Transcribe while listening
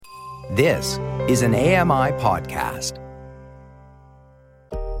This is an AMI podcast.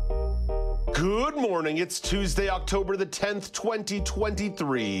 Good morning. It's Tuesday, October the 10th,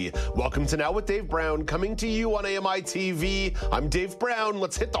 2023. Welcome to Now with Dave Brown, coming to you on AMI TV. I'm Dave Brown.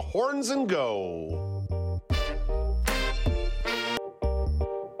 Let's hit the horns and go.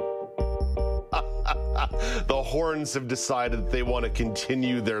 The Horns have decided that they want to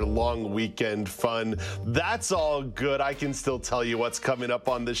continue their long weekend fun. That's all good. I can still tell you what's coming up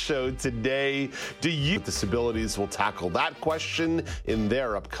on the show today. Disabilities will tackle that question in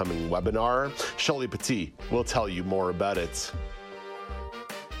their upcoming webinar. Shelley Petit will tell you more about it.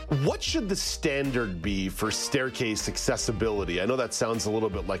 What should the standard be for staircase accessibility? I know that sounds a little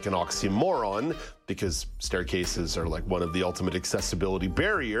bit like an oxymoron because staircases are like one of the ultimate accessibility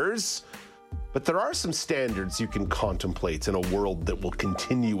barriers. But there are some standards you can contemplate in a world that will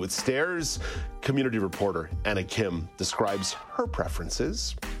continue with stairs. Community reporter Anna Kim describes her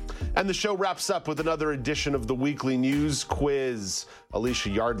preferences. And the show wraps up with another edition of the weekly news quiz.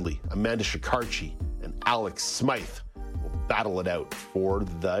 Elysia Yardley, Amanda Shekarchi, and Alex Smyth will battle it out for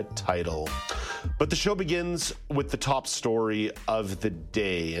the title. But the show begins with the top story of the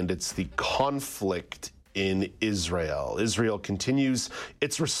day, and it's the conflict in Israel. Israel continues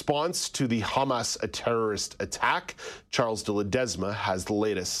its response to the Hamas terrorist attack. Charles de Ledesma has the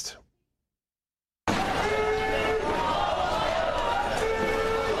latest.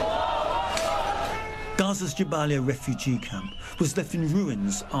 Gaza's Jabalia refugee camp was left in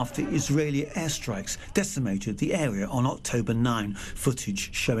ruins after Israeli airstrikes decimated the area on October 9.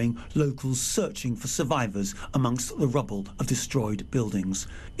 Footage showing locals searching for survivors amongst the rubble of destroyed buildings.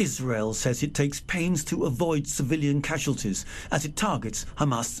 Israel says it takes pains to avoid civilian casualties as it targets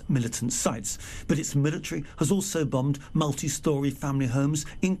Hamas militant sites, but its military has also bombed multi-storey family homes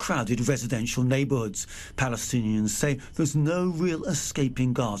in crowded residential neighbourhoods. Palestinians say there's no real escape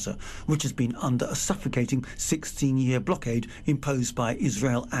in Gaza, which has been under a suffocating 16-year blockade imposed by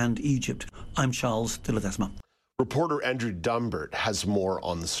Israel and Egypt. I'm Charles de Ledesma. Reporter Andrew Dumbert has more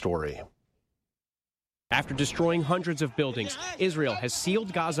on the story. After destroying hundreds of buildings, Israel has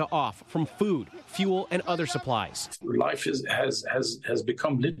sealed Gaza off from food, fuel, and other supplies. Life has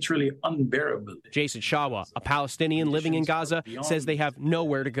become literally unbearable. Jason Shawa, a Palestinian living in Gaza, says they have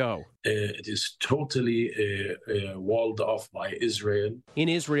nowhere to go. It is totally walled off by Israel. In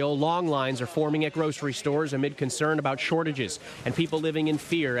Israel, long lines are forming at grocery stores amid concern about shortages and people living in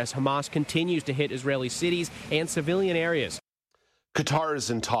fear as Hamas continues to hit Israeli cities and civilian areas. Qatar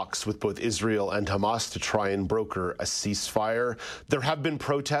is in talks with both Israel and Hamas to try and broker a ceasefire. There have been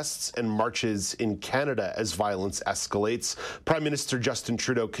protests and marches in Canada as violence escalates. Prime Minister Justin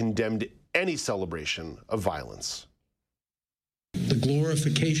Trudeau condemned any celebration of violence. The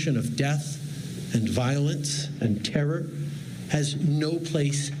glorification of death and violence and terror has no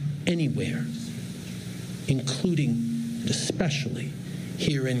place anywhere, including and especially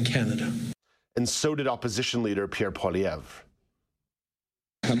here in Canada. And so did opposition leader Pierre Poilievre.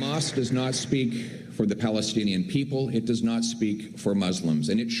 Hamas does not speak for the Palestinian people. It does not speak for Muslims,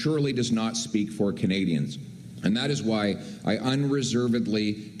 and it surely does not speak for Canadians. And that is why I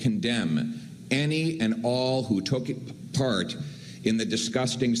unreservedly condemn any and all who took part in the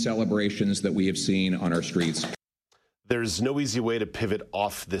disgusting celebrations that we have seen on our streets. There's no easy way to pivot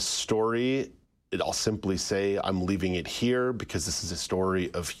off this story. I'll simply say I'm leaving it here because this is a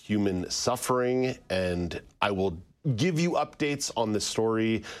story of human suffering, and I will give you updates on the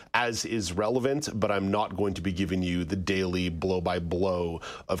story as is relevant, but I'm not going to be giving you the daily blow-by-blow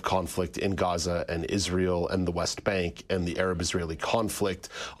of conflict in Gaza and Israel and the West Bank and the Arab-Israeli conflict.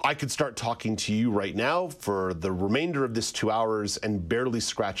 I could start talking to you right now for the remainder of this 2 hours and barely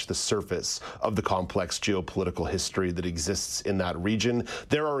scratch the surface of the complex geopolitical history that exists in that region.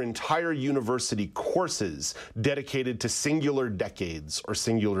 There are entire university courses dedicated to singular decades or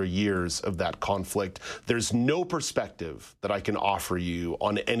singular years of that conflict. There's no perspective that I can offer you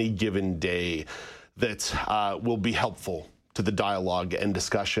on any given day that will be helpful to the dialogue and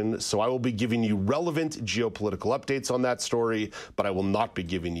discussion. So I will be giving you relevant geopolitical updates on that story, but I will not be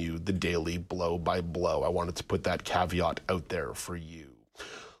giving you the daily blow by blow. I wanted to put that caveat out there for you.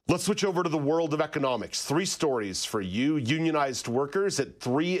 Let's switch over to the world of economics. 3 stories for you. Unionized workers at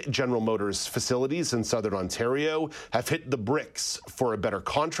 3 General Motors facilities in Southern Ontario have hit the bricks for a better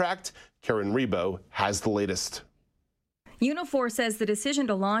contract. Karen Rebo has the latest. Unifor says the decision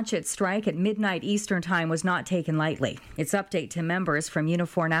to launch its strike at midnight Eastern Time was not taken lightly. Its update to members from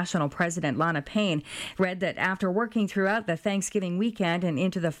Unifor National President Lana Payne read that after working throughout the Thanksgiving weekend and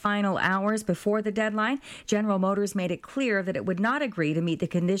into the final hours before the deadline, General Motors made it clear that it would not agree to meet the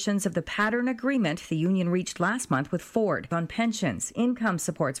conditions of the pattern agreement the union reached last month with Ford on pensions, income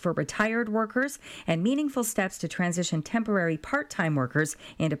supports for retired workers, and meaningful steps to transition temporary part-time workers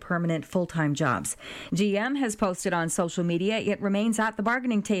into permanent full-time jobs. GM has posted on social media it remains at the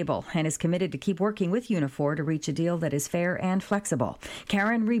bargaining table and is committed to keep working with Unifor to reach a deal that is fair and flexible.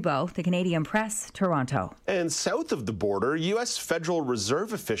 Karen Rebo, The Canadian Press, Toronto. And south of the border, U.S. Federal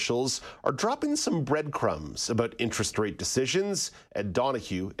Reserve officials are dropping some breadcrumbs about interest rate decisions. Ed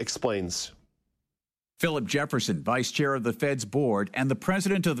Donahue explains. Philip Jefferson, vice chair of the Fed's board, and the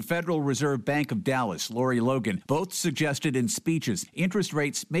president of the Federal Reserve Bank of Dallas, Lori Logan, both suggested in speeches interest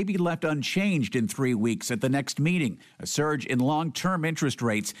rates may be left unchanged in 3 weeks at the next meeting. A surge in long-term interest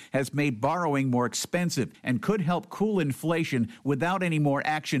rates has made borrowing more expensive and could help cool inflation without any more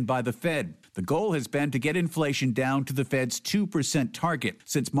action by the Fed. The goal has been to get inflation down to the Fed's 2% target.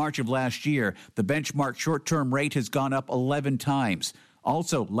 Since March of last year, the benchmark short-term rate has gone up 11 times.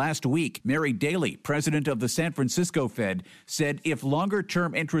 Also, last week, Mary Daly, president of the San Francisco Fed, said if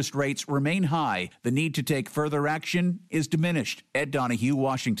longer-term interest rates remain high, the need to take further action is diminished. Ed Donahue,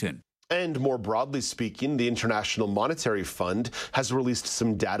 Washington. And more broadly speaking, the International Monetary Fund has released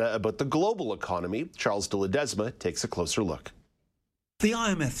some data about the global economy. Charles de Ledesma takes a closer look. The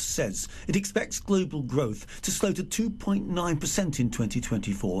IMF says it expects global growth to slow to 2.9% in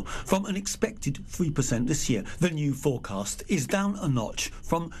 2024 from an expected 3% this year. The new forecast is down a notch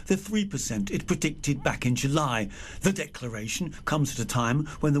from the 3% it predicted back in July. The declaration comes at a time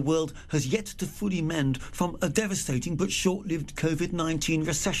when the world has yet to fully mend from a devastating but short-lived COVID-19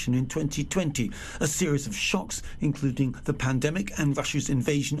 recession in 2020. A series of shocks, including the pandemic and Russia's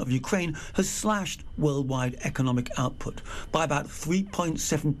invasion of Ukraine, has slashed worldwide economic output by about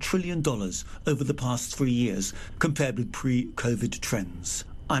 $3.7 trillion over the past 3 years, compared with pre-COVID trends.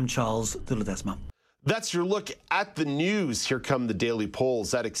 I'm Charles de Ledesma. That's your look at the news. Here come the daily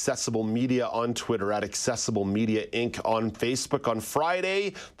polls at Accessible Media on Twitter, at Accessible Media Inc. on Facebook. On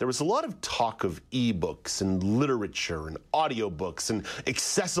Friday, there was a lot of talk of ebooks and literature and audiobooks and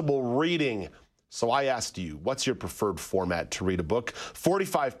accessible reading. So I asked you, what's your preferred format to read a book?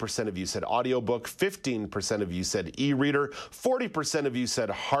 45% of you said audiobook, 15% of you said e-reader, 40% of you said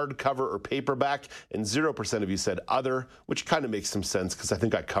hardcover or paperback, and 0% of you said other, which kind of makes some sense because I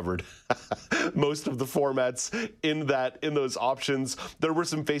think I covered most of the formats in those options. There were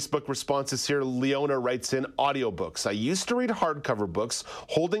some Facebook responses here. Leona writes in, audiobooks. I used to read hardcover books.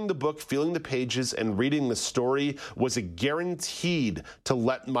 Holding the book, feeling the pages, and reading the story was a guaranteed to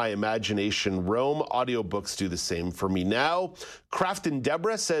let my imagination roam. Audiobooks do the same for me now. Craft and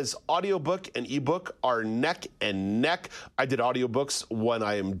Deborah says audiobook and ebook are neck and neck. I did audiobooks when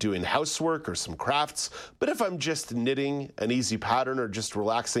I am doing housework or some crafts, but if I'm just knitting an easy pattern or just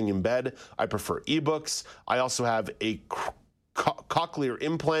relaxing in bed, I prefer ebooks. I also have a cochlear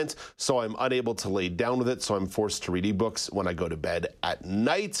implant, so I'm unable to lay down with it, so I'm forced to read ebooks when I go to bed at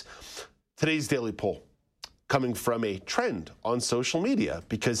night. Today's daily poll coming from a trend on social media,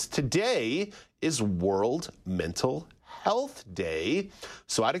 because today is World Mental Health Day.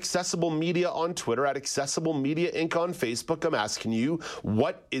 So at Accessible Media on Twitter, at Accessible Media Inc. on Facebook, I'm asking you,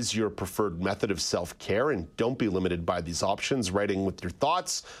 what is your preferred method of self-care? And don't be limited by these options. Writing with your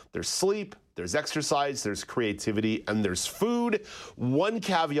thoughts. There's sleep, there's exercise, there's creativity, and there's food. One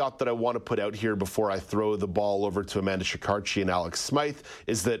caveat that I want to put out here before I throw the ball over to Amanda Shekarchi and Alex Smyth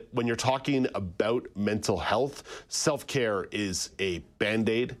is that when you're talking about mental health, self-care is a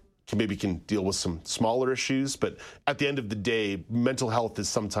Band-Aid. Maybe can deal with some smaller issues, but at the end of the day, mental health is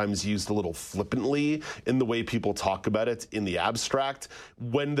sometimes used a little flippantly in the way people talk about it in the abstract.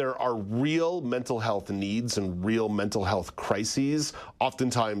 When there are real mental health needs and real mental health crises,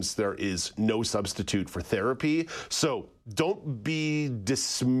 oftentimes there is no substitute for therapy. So don't be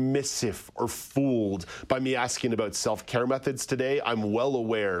dismissive or fooled by me asking about self-care methods today. I'm well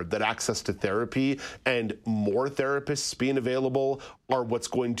aware that access to therapy and more therapists being available are what's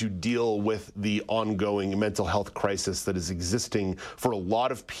going to deal with the ongoing mental health crisis that is existing for a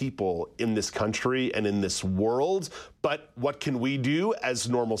lot of people in this country and in this world. But what can we do as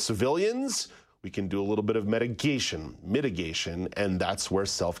normal civilians? We can do a little bit of mitigation, and that's where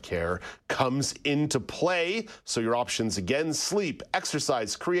self-care comes into play. So your options, again, sleep,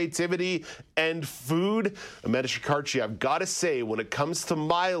 exercise, creativity, and food. Amanda Shekarchi, I've got to say, when it comes to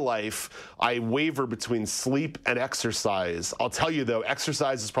my life, I waver between sleep and exercise. I'll tell you, though,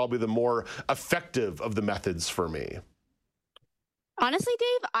 exercise is probably the more effective of the methods for me. Honestly,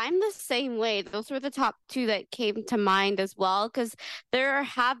 Dave, I'm the same way. Those were the top two that came to mind as well, because there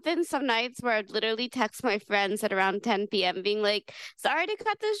have been some nights where I'd literally text my friends at around 10 p.m. being like, sorry to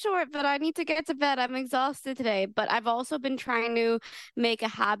cut this short, but I need to get to bed. I'm exhausted today. But I've also been trying to make a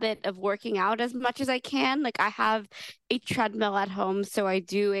habit of working out as much as I can. Like I have a treadmill at home, so I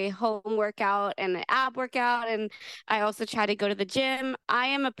do a home workout and an ab workout, and I also try to go to the gym. I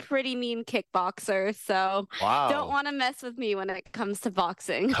am a pretty mean kickboxer, so don't want to mess with me when it comes to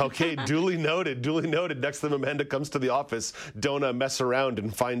boxing. Okay, duly noted, duly noted. Next time Amanda comes to the office, don't mess around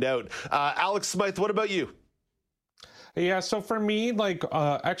and find out. Alex Smyth, what about you? Yeah, so for me, like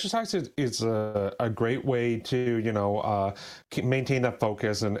exercise is a great way to, maintain that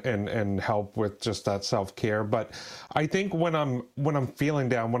focus and help with just that self-care. But I think when I'm feeling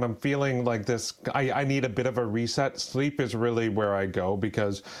down, when I'm feeling like this, I need a bit of a reset. Sleep is really where I go,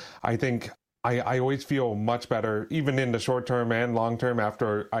 because I think I always feel much better, even in the short term and long term,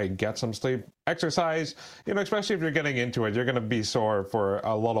 after I get some sleep. Exercise, especially if you're getting into it, you're going to be sore for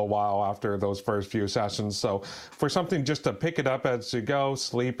a little while after those first few sessions. So for something just to pick it up as you go,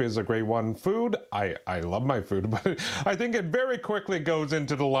 sleep is a great one. Food, I love my food, but I think it very quickly goes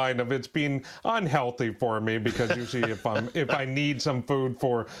into the line of it's being unhealthy for me, because usually if I need some food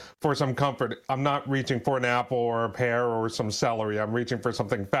for some comfort, I'm not reaching for an apple or a pear or some celery. I'm reaching for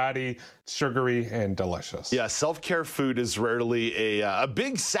something fatty, sugary, and delicious. Yeah, self-care food is rarely a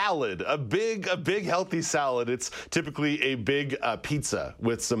big salad, a big healthy salad. It's typically a big pizza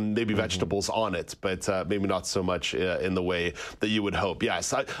with some maybe vegetables on it, but maybe not so much in the way that you would hope.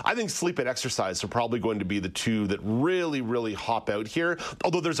 Yes, I think sleep and exercise are probably going to be the two that really, really hop out here.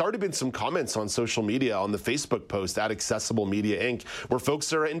 Although there's already been some comments on social media, on the Facebook post at Accessible Media Inc., where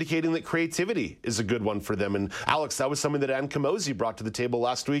folks are indicating that creativity is a good one for them. And Alex, that was something that Ann Kamosi brought to the table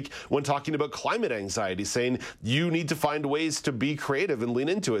last week when talking about climate anxiety, saying you need to find ways to be creative and lean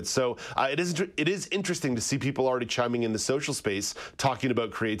into it. So it is interesting to see people already chiming in the social space talking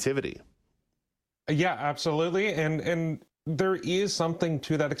about creativity. Yeah, absolutely. And there is something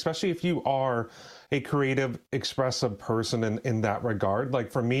to that, especially if you are a creative, expressive person in that regard.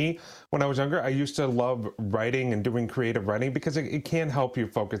 Like for me, when I was younger, I used to love writing and doing creative writing, because it can help you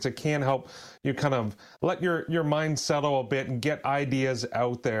focus. It can help you kind of let your mind settle a bit and get ideas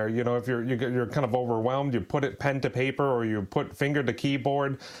out there. If you're kind of overwhelmed, you put it pen to paper or you put finger to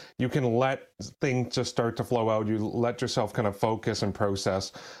keyboard, you can let things just start to flow out. You let yourself kind of focus and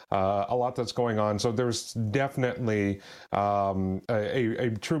process a lot that's going on. So there's definitely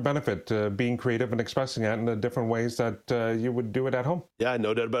a true benefit to being creative and expressing it in the different ways that you would do it at home. Yeah,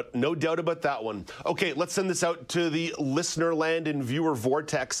 no doubt about that one. Okay, let's send this out to the listener land and viewer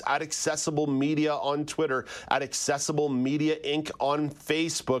vortex at Accessible Media on Twitter, at Accessible Media Inc. on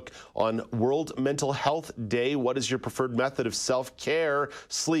Facebook. On World Mental Health Day, what is your preferred method of self-care,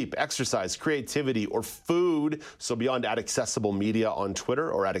 sleep, exercise, creativity, or food? So beyond at Accessible Media on Twitter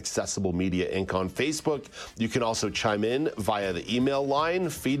or at Accessible Media Inc. on Facebook. You can also chime in via the email line,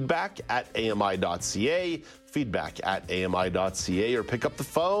 feedback@ami.ca, feedback@ami.ca, or pick up the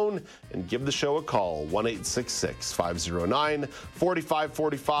phone and give the show a call,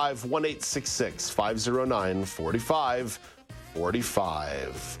 1-866-509-4545,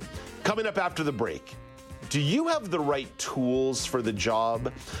 1-866-509-4545. Coming up after the break, do you have the right tools for the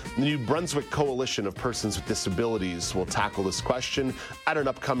job? The New Brunswick Coalition of Persons with Disabilities will tackle this question at an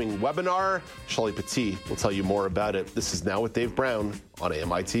upcoming webinar. Shelley Petit will tell you more about it. This is Now with Dave Brown on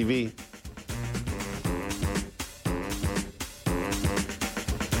AMI TV.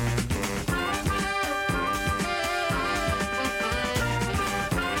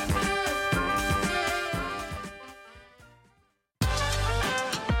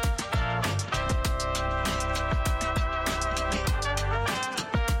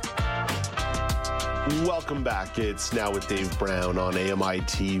 Welcome back. It's Now with Dave Brown on AMI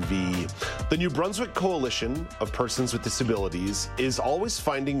TV. The New Brunswick Coalition of Persons with Disabilities is always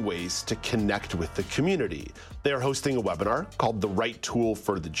finding ways to connect with the community. They are hosting a webinar called The Right Tool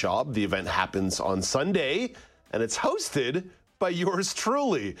for the Job. The event happens on Sunday, and it's hosted by yours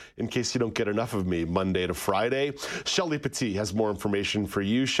truly, in case you don't get enough of me, Monday to Friday. Shelley Petit has more information for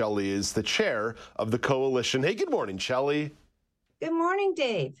you. Shelley is the chair of the coalition. Hey, good morning, Shelley. Good morning,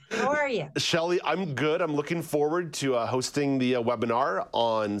 Dave. How are you? Shelley, I'm good. I'm looking forward to hosting the webinar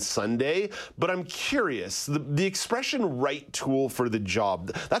on Sunday, but I'm curious, the expression right tool for the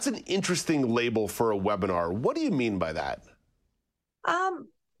job, that's an interesting label for a webinar. What do you mean by that?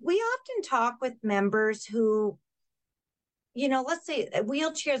 We often talk with members who, let's say a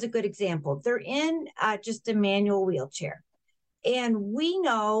wheelchair is a good example. They're in just a manual wheelchair. And we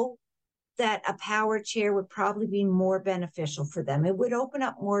know that a power chair would probably be more beneficial for them. It would open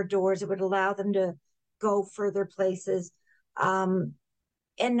up more doors. It would allow them to go further places, and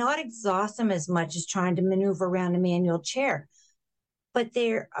not exhaust them as much as trying to maneuver around a manual chair. But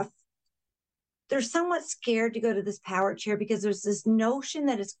they're somewhat scared to go to this power chair because there's this notion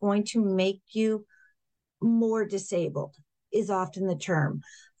that it's going to make you more disabled, is often the term.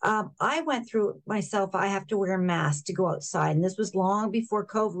 I went through it myself. I have to wear a mask to go outside. And this was long before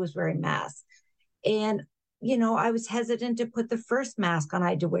COVID was wearing masks. And, I was hesitant to put the first mask on I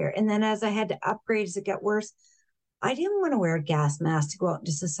had to wear. And then as I had to upgrade, as it got worse, I didn't want to wear a gas mask to go out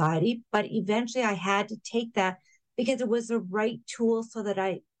into society. But eventually I had to take that because it was the right tool so that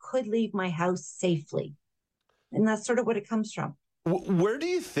I could leave my house safely. And that's sort of what it comes from. Where do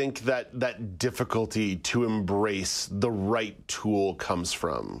you think that difficulty to embrace the right tool comes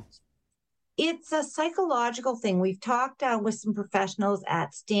from? It's a psychological thing. We've talked with some professionals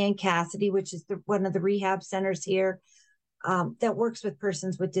at Stan Cassidy, which is one of the rehab centers here that works with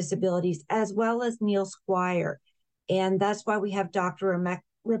persons with disabilities, as well as Neil Squire. And that's why we have Dr.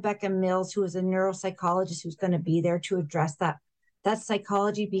 Rebecca Mills, who is a neuropsychologist who's going to be there to address that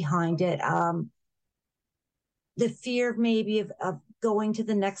psychology behind it. The fear maybe of going to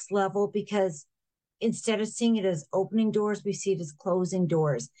the next level, because instead of seeing it as opening doors, we see it as closing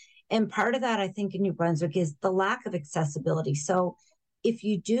doors. And part of that, I think, in New Brunswick is the lack of accessibility. So if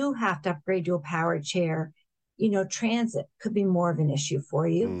you do have to upgrade to a power chair, transit could be more of an issue for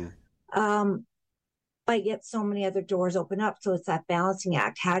you. But yet so many other doors open up. So it's that balancing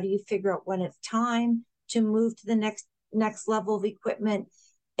act. How do you figure out when it's time to move to the next level of equipment?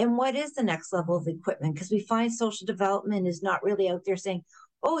 And what is the next level of equipment? Because we find social development is not really out there saying,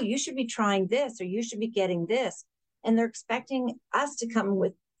 oh, you should be trying this or you should be getting this. And they're expecting us to come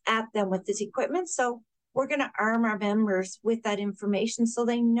at them with this equipment. So we're going to arm our members with that information so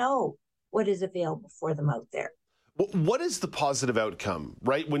they know what is available for them out there. What is the positive outcome,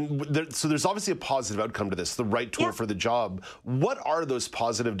 right? So there's obviously a positive outcome to this, the right tool for the job. What are those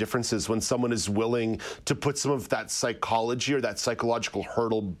positive differences when someone is willing to put some of that psychology or that psychological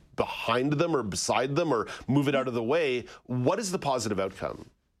hurdle behind them or beside them or move it out of the way? What is the positive outcome?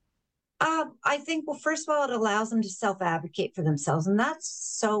 I think, well, first of all, it allows them to self-advocate for themselves. And that's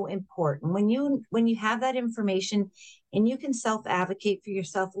so important. When you have that information and you can self-advocate for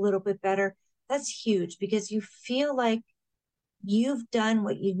yourself a little bit better, that's huge, because you feel like you've done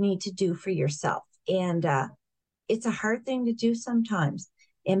what you need to do for yourself. And it's a hard thing to do sometimes.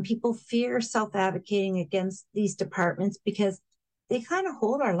 And people fear self-advocating against these departments because they kind of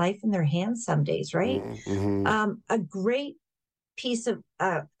hold our life in their hands some days, right? Mm-hmm. A great piece of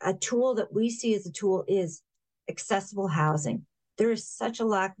a tool that we see as a tool is accessible housing. There is such a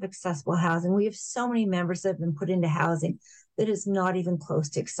lack of accessible housing. We have so many members that have been put into housing that is not even close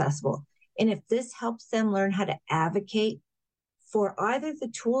to accessible. And if this helps them learn how to advocate for either the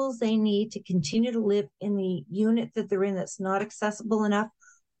tools they need to continue to live in the unit that they're in that's not accessible enough,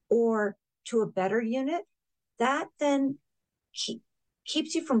 or to a better unit, that then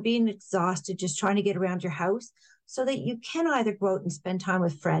keeps you from being exhausted just trying to get around your house, so that you can either go out and spend time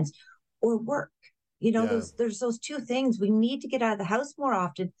with friends or work. There's those two things. We need to get out of the house more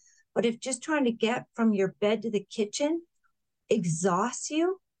often, but if just trying to get from your bed to the kitchen exhausts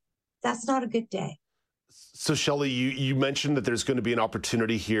you, that's not a good day. So, Shelley, you mentioned that there's going to be an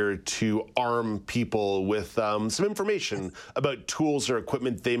opportunity here to arm people with some information about tools or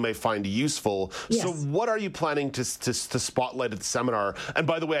equipment they may find useful. Yes. So what are you planning to spotlight at the seminar? And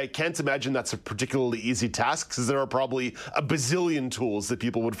by the way, I can't imagine that's a particularly easy task, because there are probably a bazillion tools that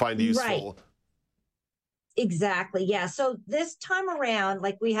people would find useful. Right. Exactly. Yeah. So this time around,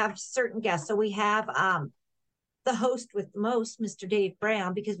 we have certain guests. So we have the host with the most, Mr. Dave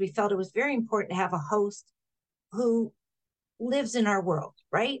Brown, because we felt it was very important to have a host who lives in our world,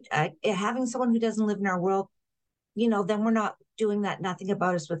 right? Having someone who doesn't live in our world, then we're not doing that Nothing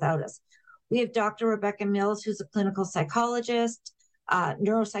About Us Without Us. We have Dr. Rebecca Mills, who's a clinical psychologist,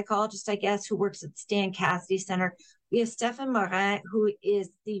 neuropsychologist, I guess, who works at Stan Cassidy Center. We have Stefan Morin, who is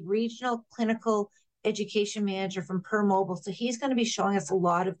the regional clinical education manager from Per Mobile. So he's going to be showing us a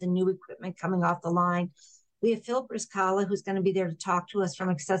lot of the new equipment coming off the line. We have Phil Briscala, who's going to be there to talk to us from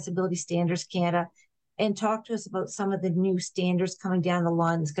Accessibility Standards Canada and talk to us about some of the new standards coming down the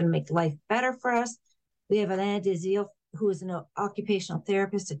line that's going to make life better for us. We have Alain Desile, who is an occupational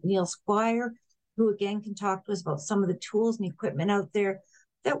therapist at Neil Squire, who again can talk to us about some of the tools and equipment out there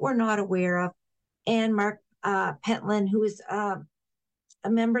that we're not aware of. And Mark Pentland, who is a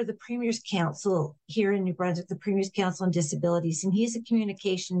member of the Premier's Council here in New Brunswick, the Premier's Council on Disabilities, and he's a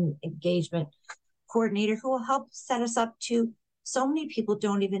communication engagement coordinator who will help set us up to, so many people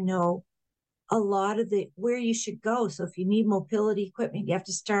don't even know a lot of where you should go. So if you need mobility equipment, you have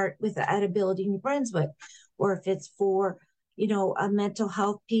to start with at Ability New Brunswick, or if it's for, a mental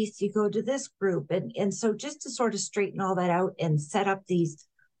health piece, you go to this group. And so just to sort of straighten all that out and set up these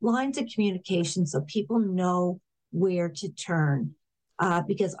lines of communication so people know where to turn.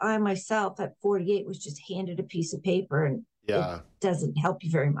 Because I myself at 48 was just handed a piece of paper, and it doesn't help you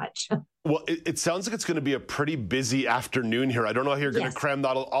very much. Well, it sounds like it's going to be a pretty busy afternoon here. I don't know how you're going to cram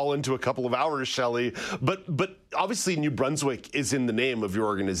that all into a couple of hours, Shelley. But obviously New Brunswick is in the name of your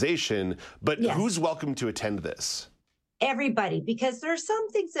organization. But who's welcome to attend this? Everybody, because there are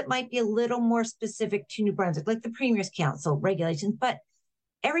some things that might be a little more specific to New Brunswick, like the Premier's Council regulations. But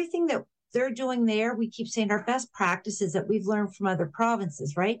everything that they're doing there, we keep saying our best practices that we've learned from other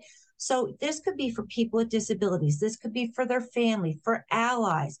provinces, right? So this could be for people with disabilities. This could be for their family, for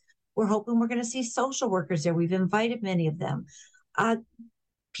allies. We're hoping we're going to see social workers there. We've invited many of them.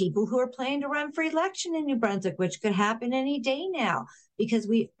 People who are planning to run for election in New Brunswick, which could happen any day now, because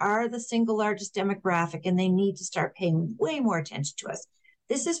we are the single largest demographic and they need to start paying way more attention to us.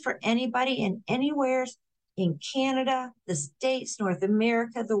 This is for anybody and anywhere in Canada, the States, North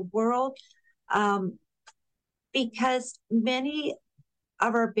America, the world, because many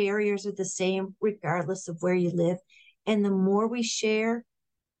of our barriers are the same regardless of where you live. And the more we share,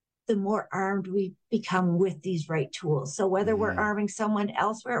 the more armed we become with these right tools. So whether we're arming someone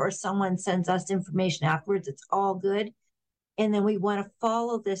elsewhere or someone sends us information afterwards, it's all good. And then we want to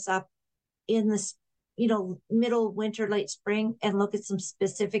follow this up in this, middle winter, late spring, and look at some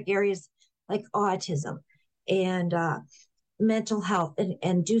specific areas like autism and mental health,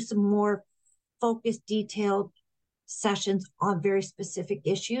 and do some more focused, detailed sessions on very specific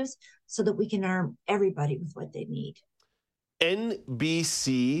issues so that we can arm everybody with what they need.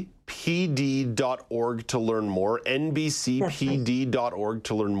 NBCPD.org to learn more. NBCPD.org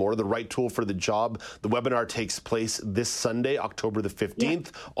to learn more. The right tool for the job. The webinar takes place this Sunday, October the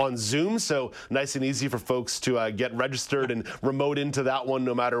 15th on Zoom. So nice and easy for folks to get registered and remote into that one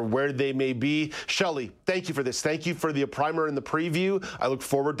no matter where they may be. Shelley, thank you for this. Thank you for the primer and the preview. I look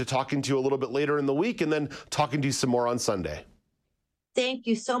forward to talking to you a little bit later in the week and then talking to you some more on Sunday. Thank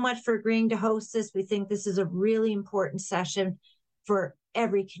you so much for agreeing to host this. We think this is a really important session for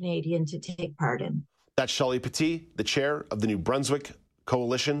every Canadian to take part in. That's Shelley Petit, the chair of the New Brunswick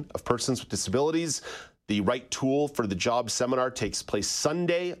Coalition of Persons with Disabilities. The Right Tool for the Job seminar takes place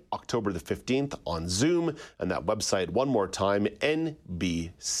Sunday, October the 15th on Zoom. And that website, one more time,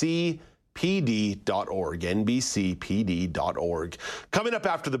 NBCPD.org, NBCPD.org. Coming up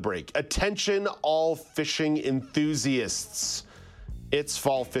after the break, attention all fishing enthusiasts. It's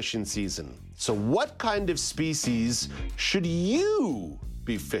fall fishing season. So what kind of species should you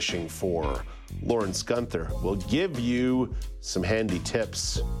be fishing for? Lawrence Gunther will give you some handy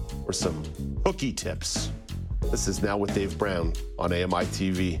tips or some hooky tips. This is Now with Dave Brown on AMI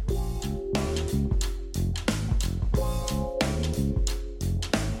TV.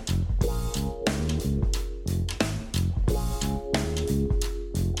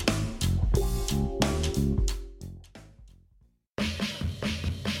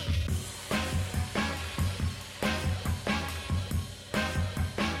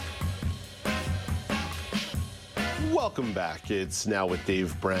 Welcome back. It's Now with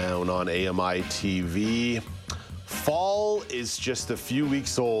Dave Brown on AMI TV. Fall is just a few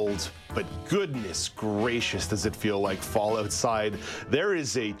weeks old, but goodness gracious, does it feel like fall outside. There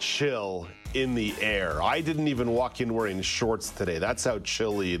is a chill in the air. I didn't even walk in wearing shorts today. That's how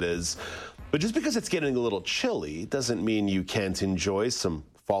chilly it is. But just because it's getting a little chilly doesn't mean you can't enjoy some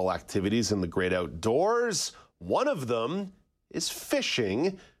fall activities in the great outdoors. One of them is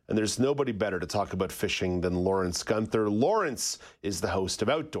fishing. And there's nobody better to talk about fishing than Lawrence Gunther. Lawrence is the host of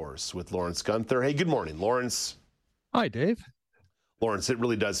Outdoors with Lawrence Gunther. Hey, good morning, Lawrence. Hi, Dave. Lawrence, it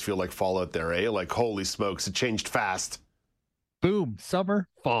really does feel like fall out there, eh? Like, holy smokes, it changed fast. Boom, summer,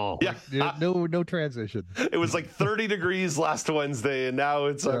 fall. Yeah. No transition. It was like 30 degrees last Wednesday, and now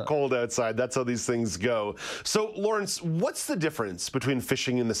it's cold outside. That's how these things go. So, Lawrence, what's the difference between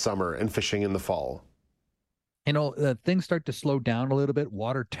fishing in the summer and fishing in the fall? Things start to slow down a little bit.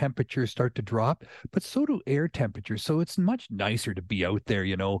 Water temperatures start to drop, but so do air temperatures. So it's much nicer to be out there,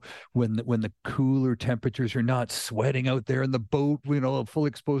 when the cooler temperatures are not sweating out there in the boat, full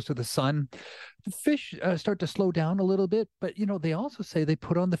exposed to the sun. The fish start to slow down a little bit, but, they also say they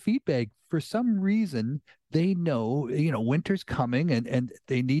put on the feed bag. For some reason, they know, winter's coming and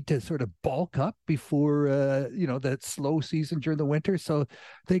they need to sort of bulk up before, that slow season during the winter. So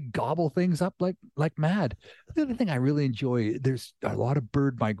they gobble things up like mad. The other thing I really enjoy, there's a lot of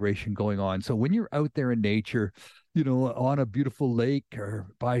bird migration going on. So when you're out there in nature, on a beautiful lake or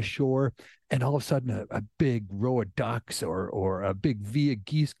by shore, and all of a sudden a big row of ducks or a big V of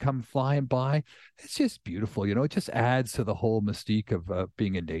geese come flying by, it's just beautiful. It just adds to the whole mystique of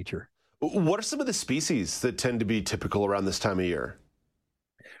being in nature. What are some of the species that tend to be typical around this time of year?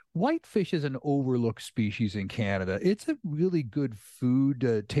 Whitefish is an overlooked species in Canada. It's a really good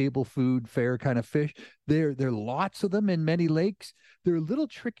food, table food, fare kind of fish. There are lots of them in many lakes. They're a little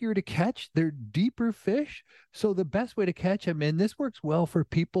trickier to catch. They're deeper fish. So the best way to catch them, and this works well for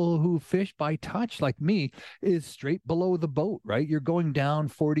people who fish by touch like me, is straight below the boat, right? You're going down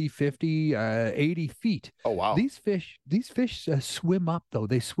 40, 50, 80 feet. Oh, wow. These fish swim up, though.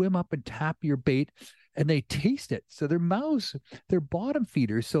 They swim up and tap your bait, and they taste it. So their mouths, they're bottom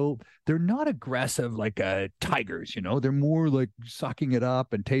feeders. So they're not aggressive like tigers, They're more like sucking it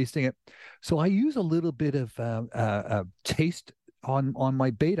up and tasting it. So I use a little bit of taste on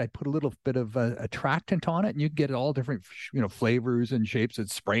my bait. I put a little bit of attractant on it, and you get all different, flavors and shapes.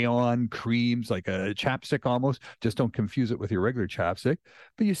 It's spray on creams, like a chapstick almost. Just don't confuse it with your regular chapstick.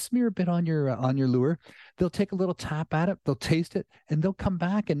 But you smear a bit on your lure. They'll take a little tap at it. They'll taste it, and they'll come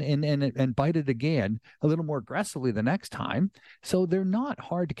back and bite it again a little more aggressively the next time. So they're not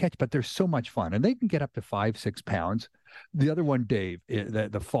hard to catch, but they're so much fun, and they can get up to 5-6 pounds. The other one, Dave,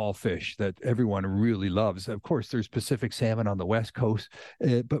 the fall fish that everyone really loves. Of course, there's Pacific salmon on the West Coast,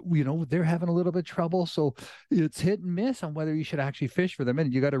 but they're having a little bit of trouble. So it's hit and miss on whether you should actually fish for them,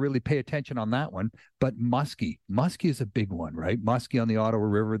 and you got to really pay attention on that one. But muskie is a big one, right? Muskie on the Ottawa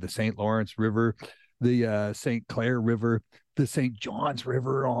River, the St. Lawrence River, the St. Clair River, the St. John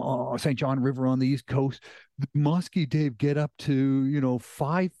River on the East Coast. The muskie, Dave, get up to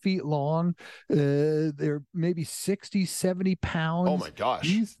 5 feet long. They're maybe 60, 70 pounds. Oh my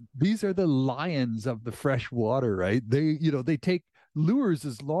gosh. These are the lions of the fresh water, right? They take lures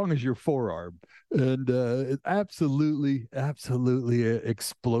as long as your forearm, and absolutely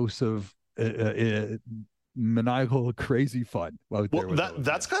explosive, maniacal, crazy fun out there. Well,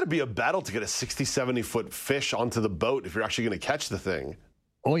 that's got to be a battle to get a 60, 70-foot fish onto the boat if you're actually going to catch the thing.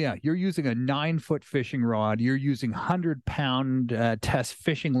 Oh, yeah. You're using a 9-foot fishing rod. You're using 100-pound test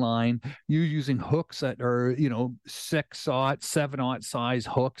fishing line. You're using hooks that are, 6-aught, 7-aught size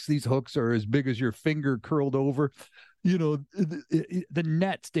hooks. These hooks are as big as your finger curled over. The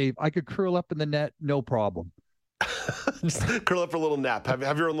nets, Dave, I could curl up in the net, no problem. Just curl up for a little nap.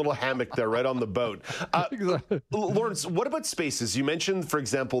 Have your own little hammock there right on the boat. Exactly. Lawrence, what about spaces? You mentioned, for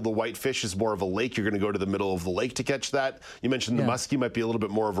example, the whitefish is more of a lake. You're going to go to the middle of the lake to catch that. You mentioned the muskie might be a little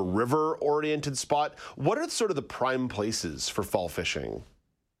bit more of a river-oriented spot. What are sort of the prime places for fall fishing?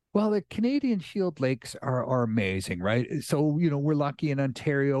 Well, the Canadian Shield Lakes are amazing, right? So, we're lucky in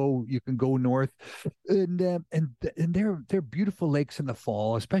Ontario. You can go north, and they're beautiful lakes in the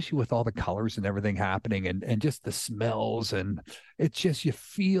fall, especially with all the colors and everything happening, and just the smells, and it's just, you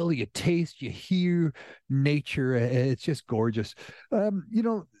feel, you taste, you hear nature. It's just gorgeous.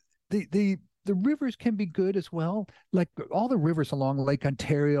 The rivers can be good as well. Like all the rivers along Lake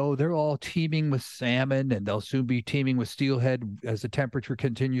Ontario, they're all teeming with salmon, and they'll soon be teeming with steelhead as the temperature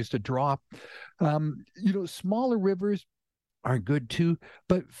continues to drop. Smaller rivers are good too,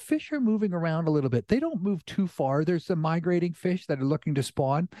 but fish are moving around a little bit. They don't move too far. There's some migrating fish that are looking to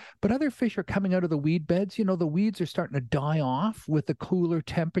spawn, but other fish are coming out of the weed beds. The weeds are starting to die off with the cooler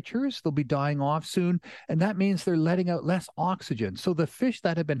temperatures. They'll be dying off soon, and that means they're letting out less oxygen. So the fish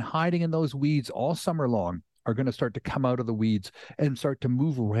that have been hiding in those weeds all summer long are going to start to come out of the weeds and start to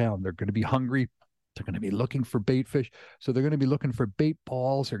move around. They're going to be hungry. They're going to be looking for bait fish. So they're going to be looking for bait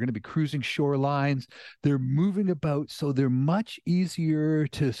balls. They're going to be cruising shorelines. They're moving about. So they're much easier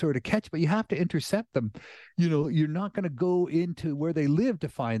to sort of catch, but you have to intercept them. You're not going to go into where they live to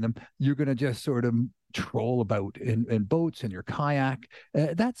find them. You're going to just sort of troll about in boats and your kayak.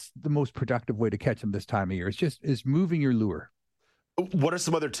 That's the most productive way to catch them this time of year. It's moving your lure. What are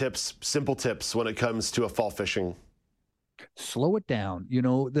some other tips, simple tips, when it comes to a fall fishing? Slow it down.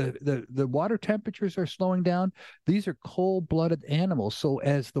 The water temperatures are slowing down. These are cold-blooded animals. So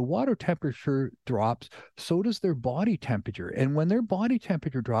as the water temperature drops, so does their body temperature. And when their body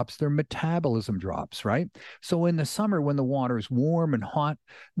temperature drops, their metabolism drops, right? So in the summer, when the water is warm and hot,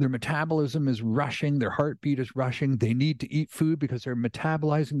 their metabolism is rushing, their heartbeat is rushing. They need to eat food because they're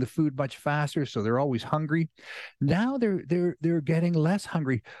metabolizing the food much faster, so they're always hungry. Now they're getting less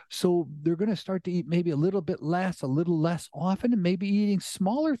hungry, so they're going to start to eat maybe a little less often and maybe eating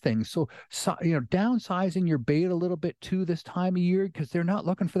smaller things. So downsizing your bait a little bit too this time of year, because they're not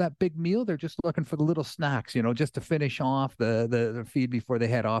looking for that big meal. They're just looking for the little snacks, just to finish off the feed before they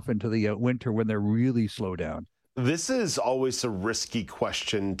head off into the winter when they're really slow down. This is always a risky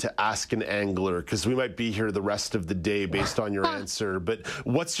question to ask an angler because we might be here the rest of the day based on your answer. But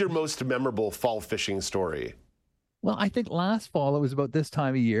what's your most memorable fall fishing story? Well, I think last fall it was about this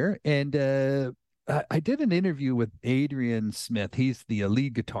time of year, and I did an interview with Adrian Smith. He's the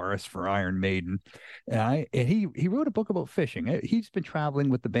lead guitarist for Iron Maiden, and he wrote a book about fishing. He's been traveling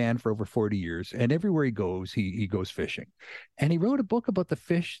with the band for over 40 years, and everywhere he goes, he goes fishing. And he wrote a book about the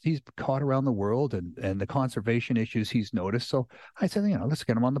fish he's caught around the world and the conservation issues he's noticed. So I said, let's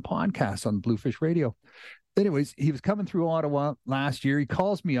get him on the podcast on Bluefish Radio. Anyways, he was coming through Ottawa last year. He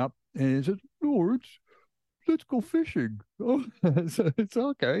calls me up and he says, George, let's go fishing. Oh, so it's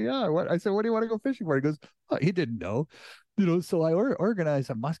okay. Yeah. I said, what do you want to go fishing for? He goes, he didn't know. So I organized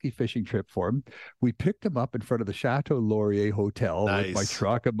a muskie fishing trip for him. We picked him up in front of the Chateau Laurier Hotel with my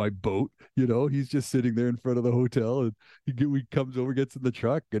truck and my boat. He's just sitting there in front of the hotel, and he comes over, gets in the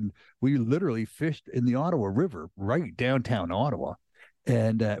truck, and we literally fished in the Ottawa River right downtown Ottawa.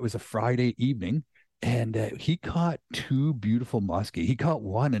 And it was a Friday evening. And he caught 2 beautiful muskie. He caught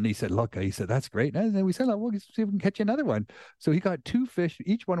one, and he said, look, that's great. And then we said, well, see if we can catch you another one. So he caught 2 fish.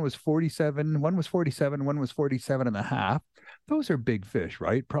 Each one was 47. One was 47. One was 47 and a half. Those are big fish,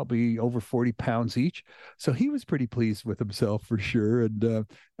 right? Probably over 40 pounds each. So he was pretty pleased with himself for sure. And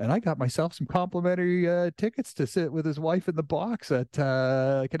I got myself some complimentary tickets to sit with his wife in the box at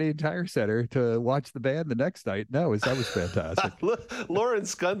Canadian Tire Center to watch the band the next night. That was fantastic.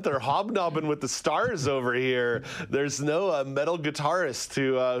 Lawrence Gunther hobnobbing with the stars over here. There's no metal guitarist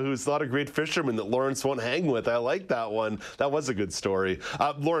who's not a great fisherman that Lawrence won't hang with. I like that one. That was a good story.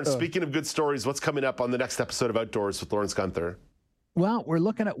 Lawrence, speaking of good stories, what's coming up on the next episode of Outdoors with Lawrence Gunther? Well, we're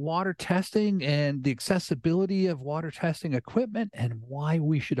looking at water testing and the accessibility of water testing equipment and why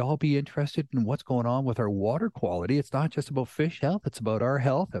we should all be interested in what's going on with our water quality. It's not just about fish health. It's about our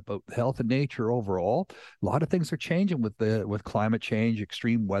health, about health and nature overall. A lot of things are changing with climate change,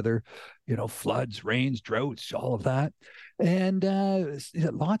 extreme weather, floods, rains, droughts, all of that. And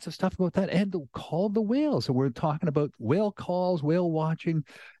lots of stuff about that. And the call of the whales. So we're talking about whale calls, whale watching,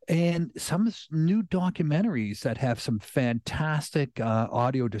 and some new documentaries that have some fantastic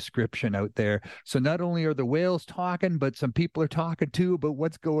audio description out there. So not only are the whales talking, but some people are talking too about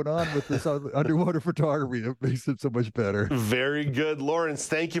what's going on with this underwater photography. It makes it so much better. Very good. Lawrence,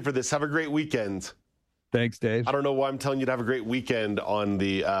 thank you for this. Have a great weekend. Thanks, Dave. I don't know why I'm telling you to have a great weekend on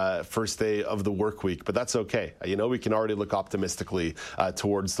the first day of the work week, but that's okay. We can already look optimistically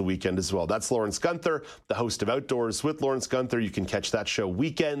towards the weekend as well. That's Lawrence Gunther, the host of Outdoors with Lawrence Gunther. You can catch that show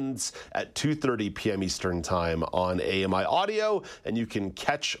weekends at 2:30 p.m. Eastern Time on AMI Audio, and you can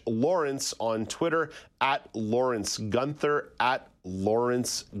catch Lawrence on Twitter at Lawrence Gunther, at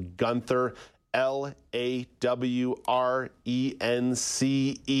Lawrence Gunther, LAWRENCE,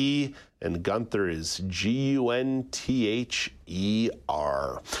 and Gunther is GUNTHER.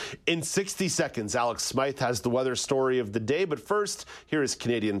 In 60 seconds, Alex Smyth has the weather story of the day, but first, here is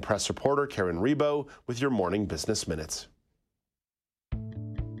Canadian press reporter Karen Rebo with your Morning Business Minutes.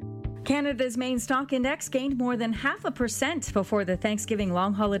 Canada's main stock index gained more than 0.5% before the Thanksgiving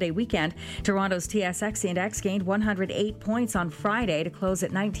long holiday weekend. Toronto's TSX index gained 108 points on Friday to close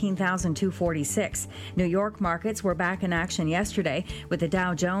at 19,246. New York markets were back in action yesterday, with the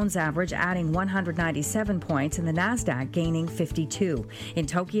Dow Jones average adding 197 points and the Nasdaq gaining 52. In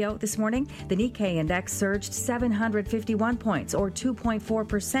Tokyo this morning, the Nikkei index surged 751 points, or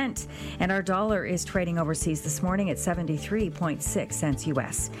 2.4%, and our dollar is trading overseas this morning at 73.6 cents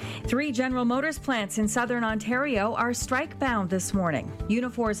U.S. 3 General Motors plants in southern Ontario are strike-bound this morning.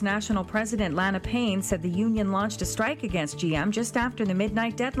 Unifor's national president, Lana Payne, said the union launched a strike against GM just after the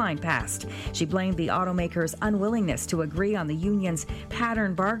midnight deadline passed. She blamed the automaker's unwillingness to agree on the union's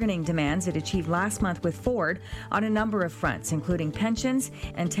pattern bargaining demands it achieved last month with Ford on a number of fronts, including pensions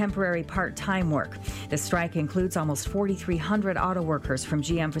and temporary part-time work. The strike includes almost 4,300 auto workers from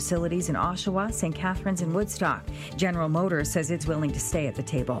GM facilities in Oshawa, St. Catharines, and Woodstock. General Motors says it's willing to stay at the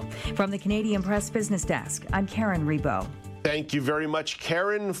table. From the Canadian Press Business Desk, I'm Karen Rebo. Thank you very much,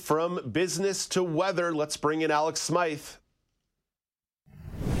 Karen. From business to weather, let's bring in Alex Smyth.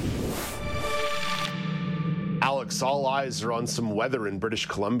 Alex, all eyes are on some weather in British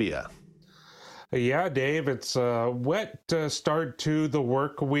Columbia. Yeah, Dave, it's a wet start to the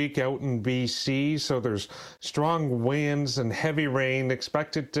work week out in BC, so there's strong winds and heavy rain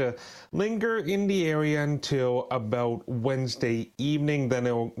expected to linger in the area until about Wednesday evening.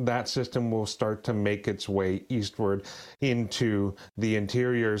 Then that system will start to make its way eastward into the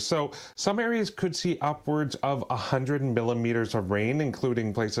interior. So some areas could see upwards of 100 millimeters of rain,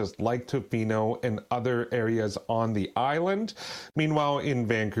 including places like Tofino and other areas on the island. Meanwhile, in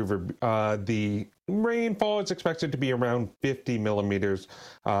Vancouver, the rainfall is expected to be around 50 millimeters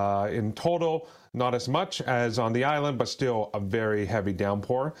in total. Not as much as on the island, but still a very heavy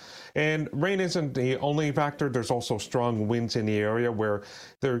downpour. And rain isn't the only factor. There's also strong winds in the area where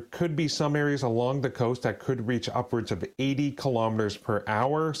there could be some areas along the coast that could reach upwards of 80 kilometers per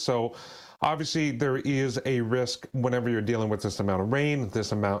hour. So obviously, there is a risk whenever you're dealing with this amount of rain,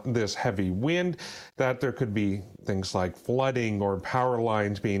 this heavy wind, that there could be things like flooding or power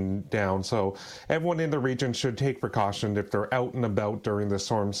lines being down. So everyone in the region should take precaution if they're out and about during the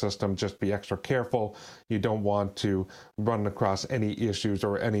storm system. Just be extra careful. You don't want to run across any issues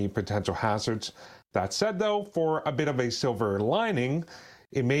or any potential hazards. That said, though, for a bit of a silver lining,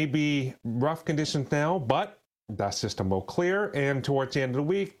 it may be rough conditions now, but that system will clear, and towards the end of the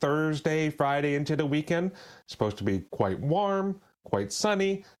week, Thursday, Friday into the weekend, it's supposed to be quite warm, quite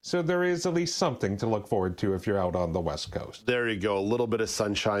sunny, so there is at least something to look forward to if you're out on the West Coast. There you go, a little bit of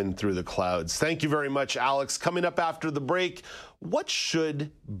sunshine through the clouds. Thank you very much, Alex. Coming up after the break, what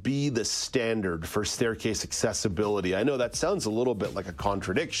should be the standard for staircase accessibility? I know that sounds a little bit like a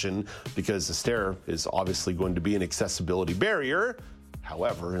contradiction because the stair is obviously going to be an accessibility barrier.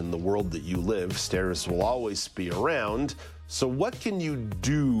 However, in the world that you live, stairs will always be around. So what can you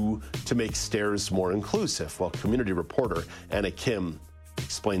do to make stairs more inclusive? Well, community reporter Anna Kim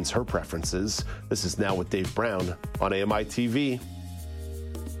explains her preferences. This is Now with Dave Brown on AMI TV.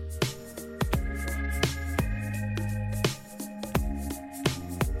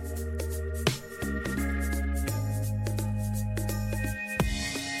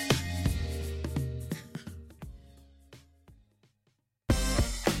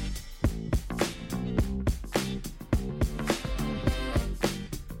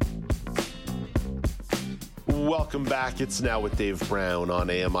 Welcome back. It's Now with Dave Brown on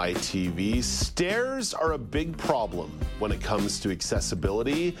AMI TV. Stairs are a big problem when it comes to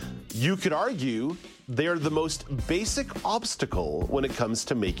accessibility. You could argue they're the most basic obstacle when it comes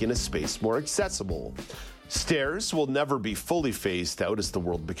to making a space more accessible. Stairs will never be fully phased out as the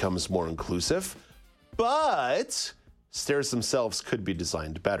world becomes more inclusive, but stairs themselves could be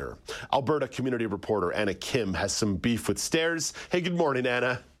designed better. Alberta community reporter Anna Kim has some beef with stairs. Hey, good morning,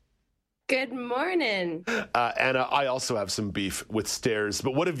 Anna. Good morning. Anna, I also have some beef with stairs,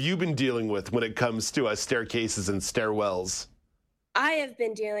 but what have you been dealing with when it comes to staircases and stairwells? I have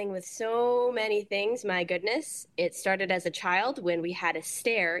been dealing with so many things, my goodness. It started as a child when we had a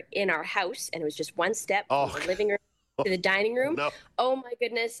stair in our house, and it was just one step from the living room to the dining room. No. Oh my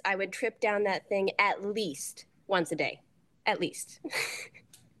goodness, I would trip down that thing at least once a day. At least.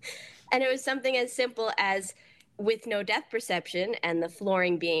 And it was something as simple as, with no depth perception and the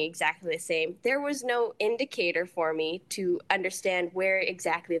flooring being exactly the same, there was no indicator for me to understand where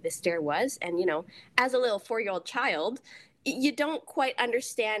exactly the stair was. And, you know, as a little 4-year-old child, you don't quite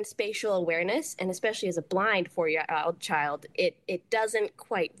understand spatial awareness. And especially as a blind 4-year-old child, it doesn't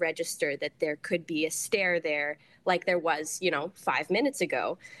quite register that there could be a stair there like there was, 5 minutes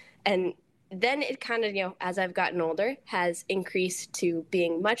ago. And then it kind of, as I've gotten older, has increased to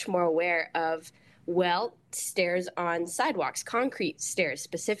being much more aware of, stairs on sidewalks, concrete stairs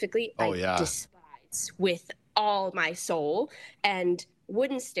specifically, I despise with all my soul, and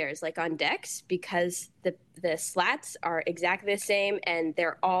wooden stairs like on decks, because the slats are exactly the same and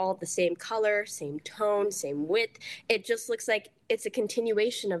they're all the same color, same tone, same width. It just looks like it's a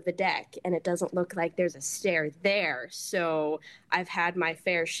continuation of the deck, and it doesn't look like there's a stair there. So I've had my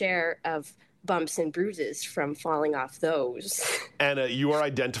fair share of bumps and bruises from falling off those. Anna, you are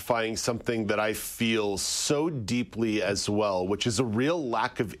identifying something that I feel so deeply as well, which is a real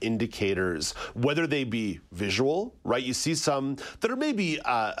lack of indicators, whether they be visual, right? You see some that are maybe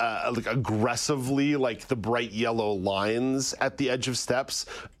like aggressively like the bright yellow lines at the edge of steps,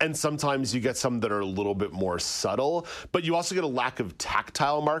 and sometimes you get some that are a little bit more subtle, but you also get a lack of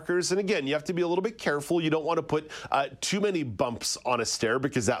tactile markers. And again, you have to be a little bit careful. You don't want to put too many bumps on a stair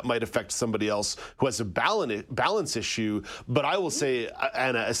because that might affect somebody else who has a balance issue. But I will say,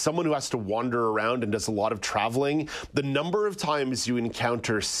 Anna, as someone who has to wander around and does a lot of traveling, the number of times you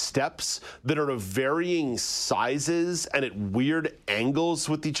encounter steps that are of varying sizes and at weird angles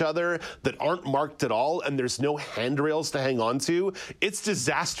with each other that aren't marked at all, and there's no handrails to hang on to, it's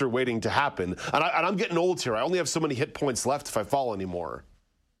disaster waiting to happen. And I'm getting old here. I only have so many hit points left if I fall anymore.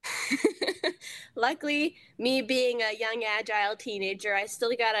 Luckily, me being a young, agile teenager, I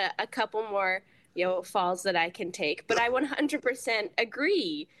still got a couple more, falls that I can take. But I 100%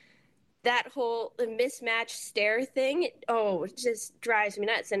 agree. That whole mismatched stair thing, it just drives me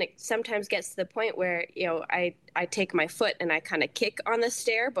nuts. And it sometimes gets to the point where, I take my foot and I kind of kick on the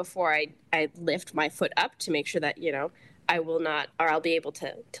stair before I lift my foot up to make sure that, I will not, or I'll be able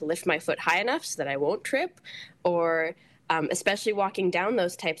to lift my foot high enough so that I won't trip, or especially walking down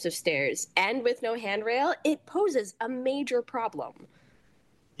those types of stairs and with no handrail, it poses a major problem.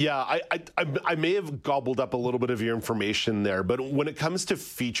 Yeah, I may have gobbled up a little bit of your information there, but when it comes to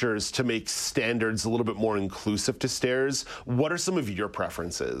features to make standards a little bit more inclusive to stairs, what are some of your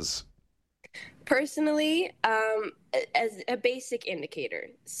preferences? Personally, as a basic indicator,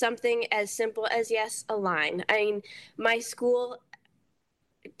 something as simple as, yes, a line. I mean, my school,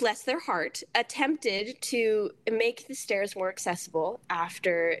 bless their heart, attempted to make the stairs more accessible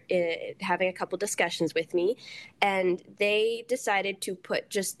after having a couple discussions with me, and they decided to put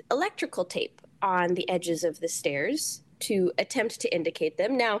just electrical tape on the edges of the stairs to attempt to indicate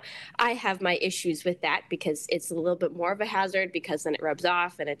them. Now, I have my issues with that because it's a little bit more of a hazard because then it rubs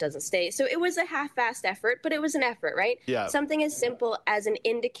off and it doesn't stay. So it was a half-assed effort, but it was an effort, right? Yeah. Something as simple as an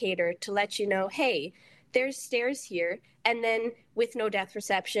indicator to let you know, hey, there's stairs here, and then with no depth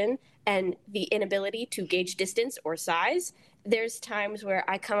perception and the inability to gauge distance or size, there's times where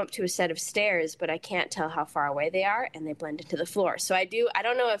I come up to a set of stairs, but I can't tell how far away they are, and they blend into the floor. So I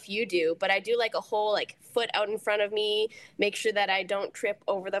don't know if you do, but I do like a whole foot out in front of me, make sure that I don't trip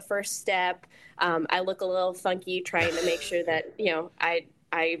over the first step. I look a little funky trying to make sure that,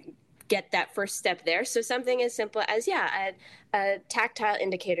 I get that first step there. So something as simple as, a tactile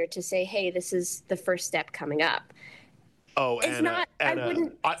indicator to say, hey, this is the first step coming up. Oh, it's Anna,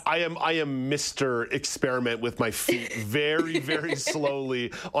 not, I am Mr. Experiment with my feet very, very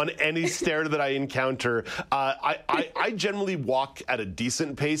slowly on any stair that I encounter. I generally walk at a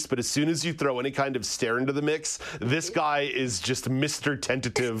decent pace, but as soon as you throw any kind of stair into the mix, this guy is just Mr.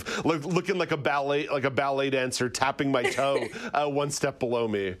 Tentative, looking like a ballet dancer tapping my toe one step below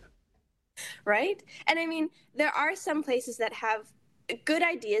me. Right? And I mean, there are some places that have good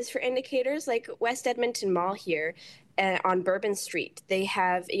ideas for indicators, like West Edmonton Mall here on Bourbon Street. They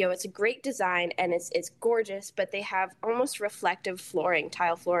have, it's a great design and it's gorgeous, but they have almost reflective flooring,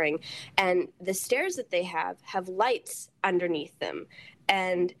 tile flooring. And the stairs that they have lights underneath them.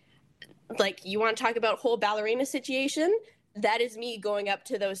 And you want to talk about whole ballerina situation? That is me going up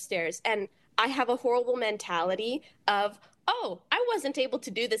to those stairs. And I have a horrible mentality of, I wasn't able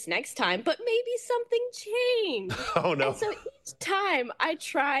to do this next time, but maybe something changed. Oh, no. And so each time I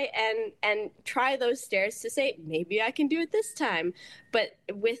try and try those stairs to say, maybe I can do it this time. But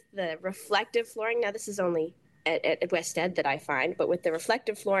with the reflective flooring, now this is only at West Ed that I find, but with the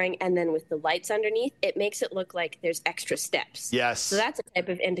reflective flooring and then with the lights underneath, it makes it look like there's extra steps. Yes. So that's a type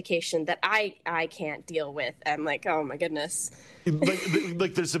of indication that I can't deal with. I'm like, oh my goodness.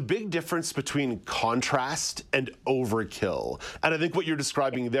 There's a big difference between contrast and overkill. And I think what you're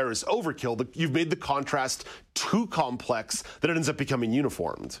describing there is overkill. You've made the contrast too complex that it ends up becoming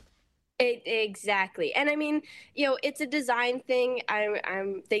uniformed. Exactly. And I mean, it's a design thing.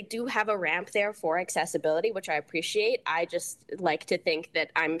 They do have a ramp there for accessibility, which I appreciate. I just like to think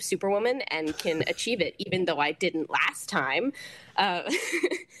that I'm Superwoman and can achieve it, even though I didn't last time.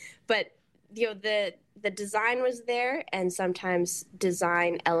 But, the design was there, and sometimes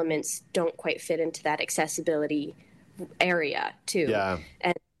design elements don't quite fit into that accessibility area, too. Yeah.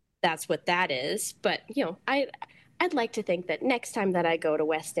 And that's what that is. But, I'd like to think that next time that I go to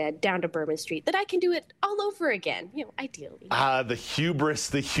West Ed, down to Bourbon Street, that I can do it all over again, ideally. The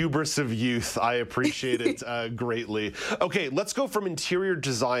hubris of youth. I appreciate it greatly. Okay, let's go from interior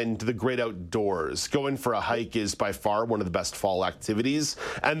design to the great outdoors. Going for a hike is by far one of the best fall activities,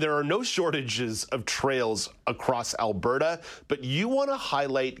 and there are no shortages of trails across Alberta, but you want to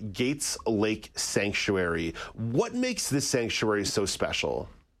highlight Gates Lake Sanctuary. What makes this sanctuary so special?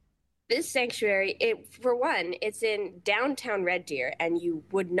 This sanctuary, for one, it's in downtown Red Deer, and you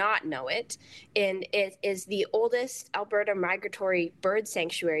would not know it. And it is the oldest Alberta migratory bird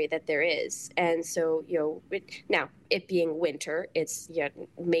sanctuary that there is. And so, now it being winter, it's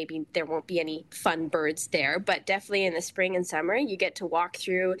maybe there won't be any fun birds there, but definitely in the spring and summer, you get to walk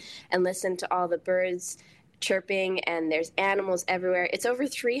through and listen to all the birds chirping, and there's animals everywhere. It's over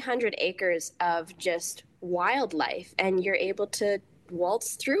 300 acres of just wildlife, and you're able to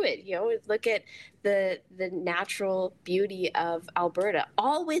waltz through it, look at the natural beauty of Alberta,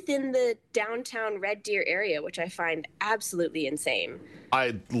 all within the downtown Red Deer area, which I find absolutely insane.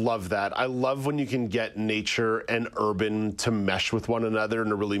 I love that. I love when you can get nature and urban to mesh with one another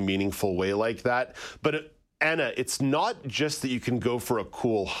in a really meaningful way like that. But Anna, it's not just that you can go for a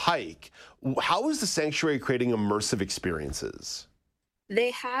cool hike. How is the sanctuary creating immersive experiences?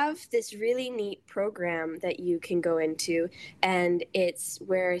 They have this really neat program that you can go into, and it's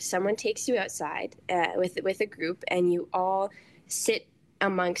where someone takes you outside with a group, and you all sit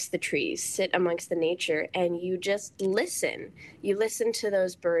amongst the trees, sit amongst the nature, and you just listen. You listen to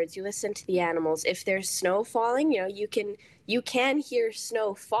those birds, you listen to the animals. If there's snow falling, you can hear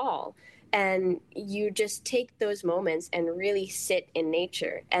snow fall. And you just take those moments and really sit in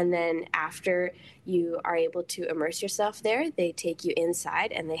nature. And then after you are able to immerse yourself there, they take you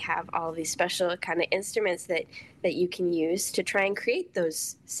inside, and they have all these special kind of instruments that you can use to try and create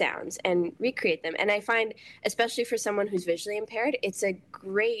those sounds and recreate them. And I find, especially for someone who's visually impaired, it's a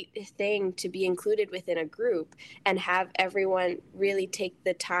great thing to be included within a group and have everyone really take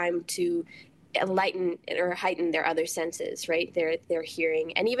the time to lighten or heighten their other senses, right? Their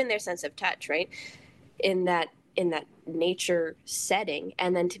hearing and even their sense of touch, right? In that nature setting,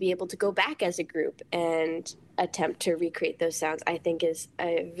 and then to be able to go back as a group and attempt to recreate those sounds, I think is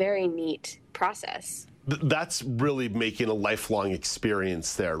a very neat process. That's really making a lifelong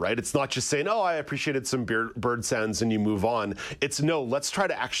experience there, right? It's not just saying, I appreciated some bird sounds and you move on. It's no, let's try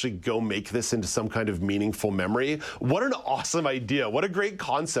to actually go make this into some kind of meaningful memory. What an awesome idea. What a great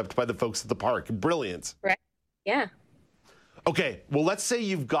concept by the folks at the park. Brilliant. Right. Yeah. Okay, well, let's say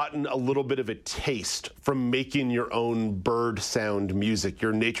you've gotten a little bit of a taste from making your own bird sound music,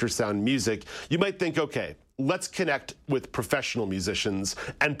 your nature sound music. You might think, okay, let's connect with professional musicians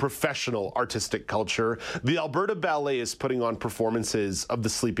and professional artistic culture. The Alberta Ballet is putting on performances of The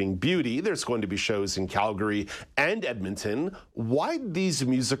Sleeping Beauty. There's going to be shows in Calgary and Edmonton. Why did these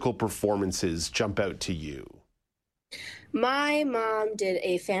musical performances jump out to you? My mom did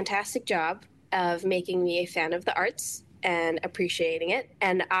a fantastic job of making me a fan of the arts and appreciating it.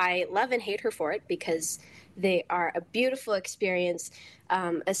 And I love and hate her for it because they are a beautiful experience.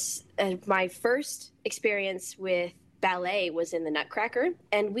 My first experience with ballet was in the Nutcracker,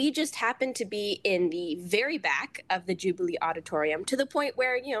 and we just happened to be in the very back of the Jubilee Auditorium, to the point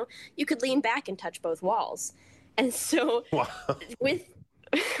where, you could lean back and touch both walls. And so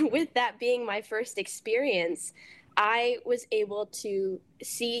with that being my first experience, I was able to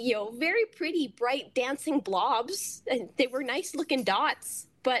see, very pretty, bright, dancing blobs. And they were nice looking dots,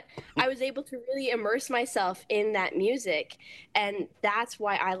 but I was able to really immerse myself in that music. And that's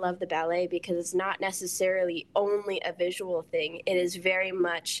why I love the ballet, because it's not necessarily only a visual thing. It is very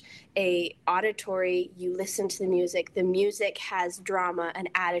much a auditory. You listen to the music has drama and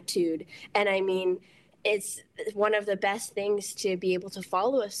attitude. And I mean, it's one of the best things to be able to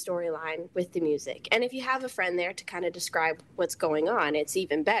follow a storyline with the music. And if you have a friend there to kind of describe what's going on, it's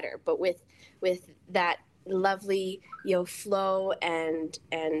even better. But with that lovely, flow and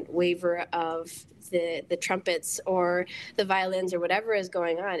waver of the trumpets or the violins or whatever is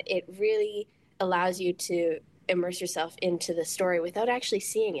going on, it really allows you to immerse yourself into the story without actually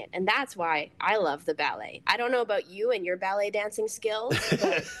seeing it. And that's why I love the ballet. I don't know about you and your ballet dancing skills,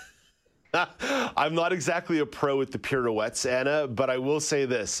 but I'm not exactly a pro at the pirouettes, Anna, but I will say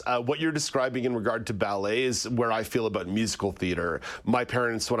this. What you're describing in regard to ballet is where I feel about musical theater. My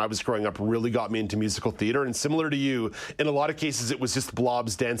parents, when I was growing up, really got me into musical theater. And similar to you, in a lot of cases, it was just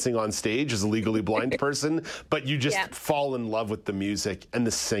blobs dancing on stage as a legally blind person. But you just fall in love with the music and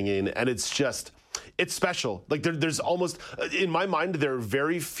the singing. And it's special. Like there's almost, in my mind, there are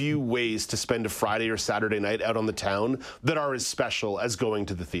very few ways to spend a Friday or Saturday night out on the town that are as special as going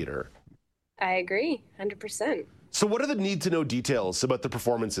to the theater. I agree, 100%. So what are the need-to-know details about the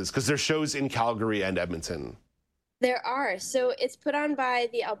performances? Because there's shows in Calgary and Edmonton. There are. So it's put on by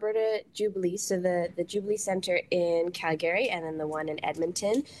the Alberta Jubilee, so the Jubilee Centre in Calgary, and then the one in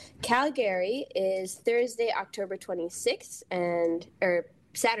Edmonton. Calgary is Thursday, October 26th, or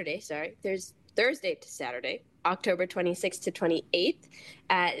Saturday, sorry. There's Thursday to Saturday. October 26th to 28th,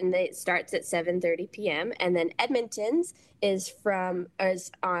 and it starts at 7:30 p.m. And then Edmonton's is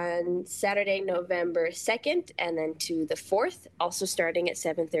on Saturday, November 2nd, and then to the 4th, also starting at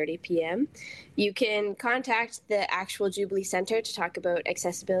 7:30 p.m. You can contact the actual Jubilee Centre to talk about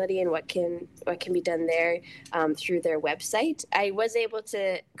accessibility and what can be done there through their website. I was able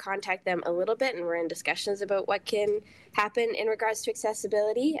to contact them a little bit, and we're in discussions about what can happen in regards to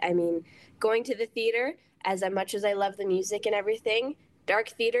accessibility. I mean, going to the theater, as much as I love the music and everything, dark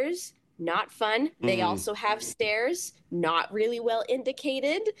theaters, not fun. They also have stairs, not really well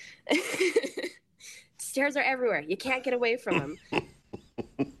indicated. Stairs are everywhere. You can't get away from them.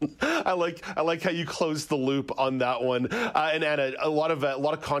 I like how you closed the loop on that one. And Anna, a lot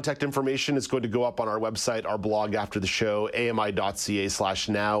of contact information is going to go up on our website, our blog after the show,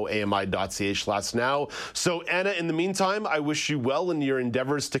 ami.ca/now, ami.ca/now. So Anna, in the meantime, I wish you well in your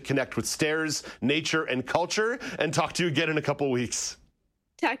endeavors to connect with stairs, nature, and culture, and talk to you again in a couple of weeks.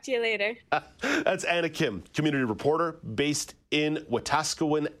 Talk to you later. That's Anna Kim, community reporter based in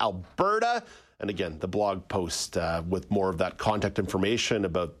Wetaskiwin, Alberta. And again, the blog post with more of that contact information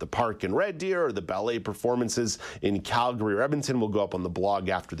about the park in Red Deer or the ballet performances in Calgary or Edmonton will go up on the blog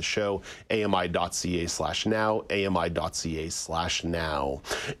after the show, ami.ca/now, ami.ca/now.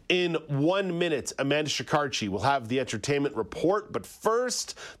 In 1 minute, Amanda Shekarchi will have the entertainment report. But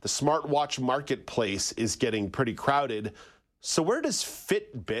first, the smartwatch marketplace is getting pretty crowded. So where does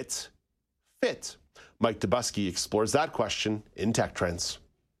Fitbit fit? Mike Dubusky explores that question in Tech Trends.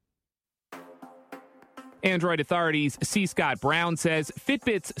 Android authorities C. Scott Brown says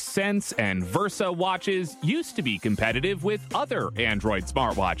Fitbit's Sense and Versa watches used to be competitive with other Android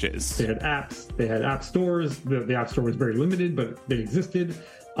smartwatches. They had apps, they had app stores. The app store was very limited, but they existed.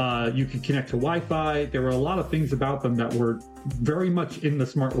 You could connect to Wi-Fi. There were a lot of things about them that were very much in the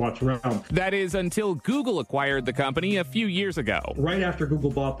smartwatch realm. That is until Google acquired the company a few years ago. Right after Google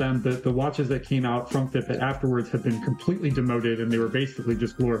bought them, the watches that came out from Fitbit afterwards have been completely demoted, and they were basically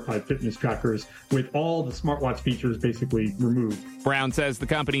just glorified fitness trackers with all the smartwatch features basically removed. Brown says the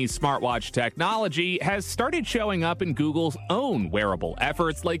company's smartwatch technology has started showing up in Google's own wearable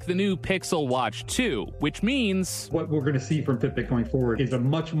efforts like the new Pixel Watch 2, which means what we're going to see from Fitbit going forward is a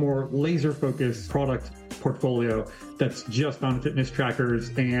much more laser-focused product portfolio that's just on fitness trackers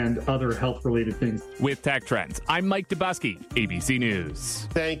and other health-related things. With Tech Trends, I'm Mike Dubusky, ABC News.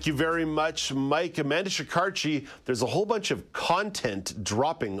 Thank you very much, Mike. Amanda Shekarchi, there's a whole bunch of content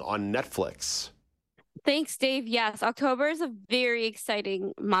dropping on Netflix. Thanks, Dave. Yes, October is a very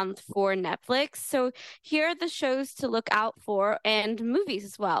exciting month for Netflix. So here are the shows to look out for and movies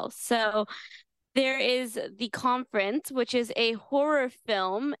as well. So there is The Conference, which is a horror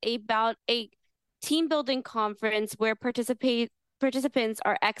film about a team building conference where participants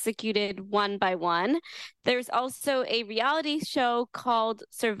are executed one by one. There's also a reality show called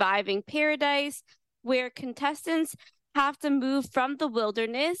Surviving Paradise, where contestants have to move from the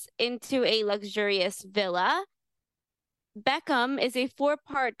wilderness into a luxurious villa. Beckham is a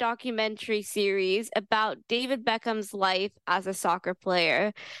 4-part documentary series about David Beckham's life as a soccer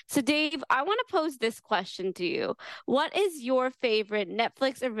player. So, Dave, I want to pose this question to you. What is your favorite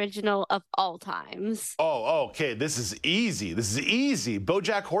Netflix original of all times? Oh, okay. This is easy.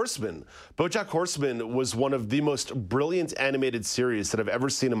 BoJack Horseman. BoJack Horseman was one of the most brilliant animated series that I've ever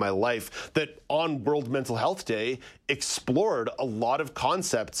seen in my life that on World Mental Health Day explored a lot of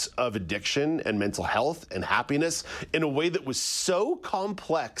concepts of addiction and mental health and happiness in a way that was so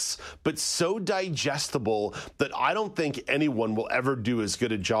complex but so digestible that I don't think anyone will ever do as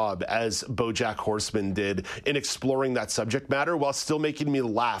good a job as BoJack Horseman did in exploring that subject matter while still making me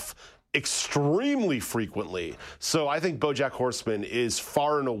laugh extremely frequently. So I think BoJack Horseman is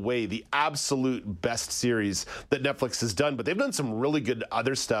far and away the absolute best series that Netflix has done, but they've done some really good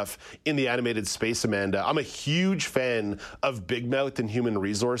other stuff in the animated space, Amanda. I'm a huge fan of Big Mouth and Human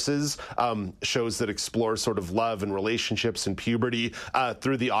Resources, shows that explore sort of love and relationships and puberty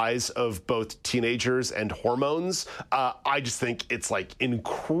through the eyes of both teenagers and hormones. I just think it's like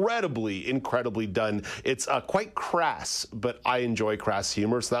incredibly done. It's quite crass, but I enjoy crass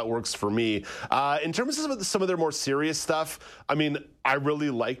humor, so that works for me. In terms of some of their more serious stuff, I mean, I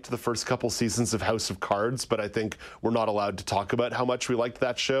really liked the first couple seasons of House of Cards, but I think we're not allowed to talk about how much we liked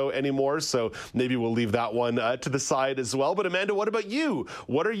that show anymore, so maybe we'll leave that one to the side as well. But Amanda, what about you?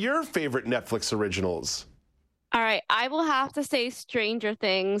 What are your favorite Netflix originals? All right, I will have to say Stranger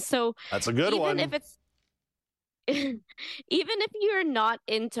Things. So that's a good one. even if you're not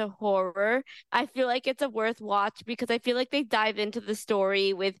into horror, I feel like it's a worth watch because I feel like they dive into the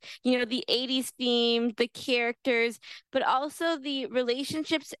story with, the 80s theme, the characters, but also the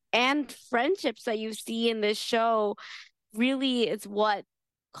relationships and friendships that you see in this show really is what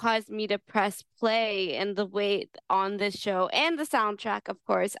caused me to press play and the way on this show, and the soundtrack, of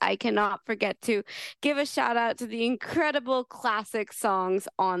course. I cannot forget to give a shout out to the incredible classic songs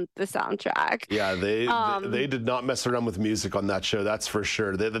on the soundtrack. Yeah, they did not mess around with music on that show, that's for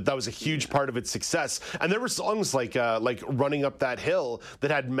sure. That was a huge part of its success. And there were songs like Running Up That Hill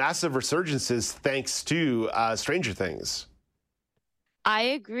that had massive resurgences thanks to Stranger Things. I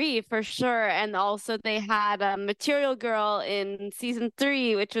agree, for sure. And also they had a Material Girl in season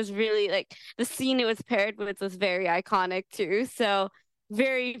 3, which was really the scene it was paired with was very iconic too. So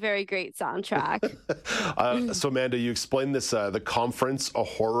very, very great soundtrack. So Amanda, you explained this, The Conference, a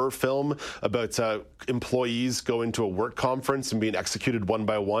horror film about employees going to a work conference and being executed one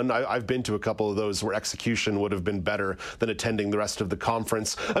by one. I've been to a couple of those where execution would have been better than attending the rest of the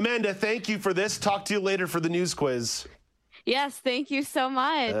conference. Amanda, thank you for this. Talk to you later for the news quiz. Yes, thank you so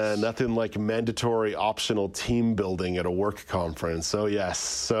much. Nothing like mandatory optional team building at a work conference. So yes,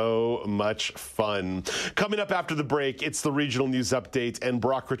 so much fun. Coming up after the break, it's the regional news update, and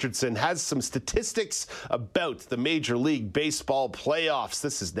Brock Richardson has some statistics about the Major League Baseball playoffs.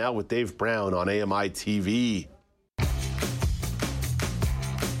 This is Now with Dave Brown on AMI TV.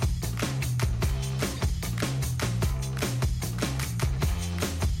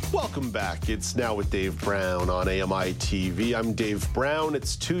 Welcome back. It's Now with Dave Brown on AMI TV. I'm Dave Brown.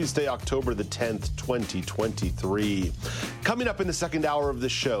 It's Tuesday, October the 10th, 2023. Coming up in the second hour of the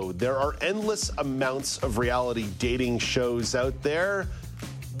show, there are endless amounts of reality dating shows out there.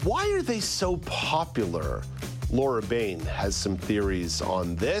 Why are they so popular? Laura Bain has some theories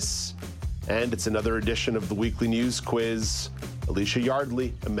on this. And it's another edition of the weekly news quiz. Elysia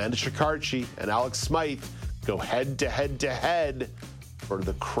Yardley, Amanda Shekarchi, and Alex Smyth go head to head to head for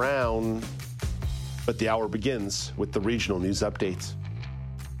the crown. But the hour begins with the regional news update.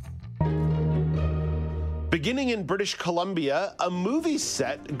 Beginning in British Columbia, a movie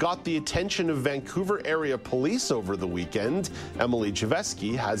set got the attention of Vancouver area police over the weekend. Emily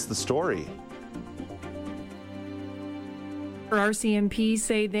Javeski has the story. RCMP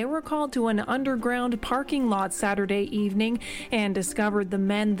say they were called to an underground parking lot Saturday evening and discovered the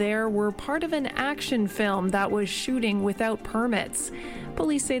men there were part of an action film that was shooting without permits.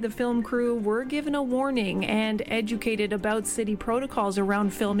 Police say the film crew were given a warning and educated about city protocols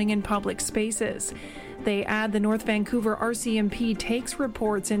around filming in public spaces. They add the North Vancouver RCMP takes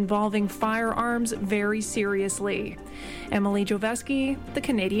reports involving firearms very seriously. Emily Javeski, The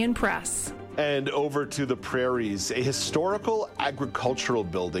Canadian Press. And over to the prairies. A historical agricultural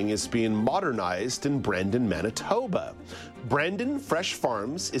building is being modernized in Brandon, Manitoba. Brandon Fresh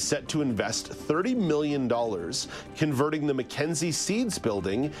Farms is set to invest $30 million, converting the Mackenzie Seeds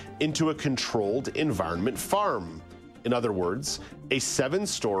building into a controlled environment farm. In other words, a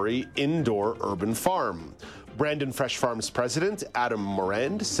 7-story indoor urban farm. Brandon Fresh Farms president Adam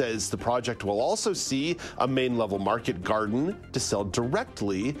Morand says the project will also see a main-level market garden to sell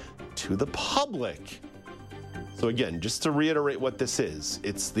directly to the public. So again, just to reiterate what this is,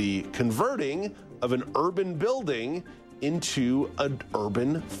 it's the converting of an urban building into an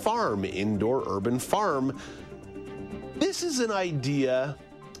urban farm, indoor urban farm. This is an idea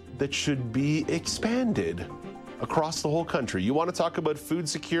that should be expanded across the whole country. You want to talk about food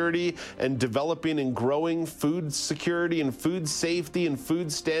security and developing and growing food security and food safety and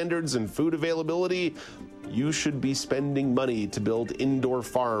food standards and food availability, you should be spending money to build indoor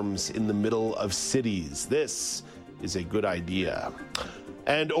farms in the middle of cities. This is a good idea.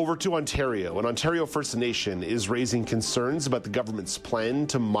 And over to Ontario. An Ontario First Nation is raising concerns about the government's plan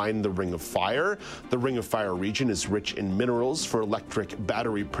to mine the Ring of Fire. The Ring of Fire region is rich in minerals for electric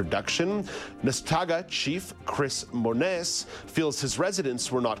battery production. Nestaga Chief Chris Mones feels his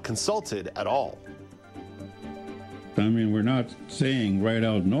residents were not consulted at all. I mean, we're not saying right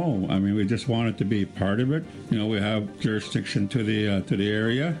out no. I mean, we just want it to be part of it. You know, we have jurisdiction to the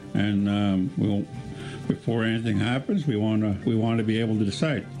area, and we'll. Before anything happens, we want to be able to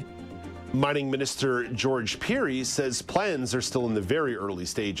decide. Mining Minister George Peary says plans are still in the very early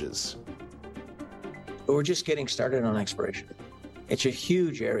stages. But we're just getting started on exploration. It's a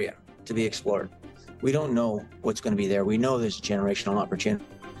huge area to be explored. We don't know what's going to be there. We know there's a generational opportunity,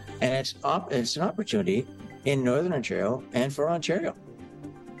 and it's an opportunity in Northern Ontario and for Ontario.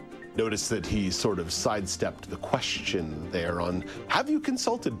 Notice that he sort of sidestepped the question there on, have you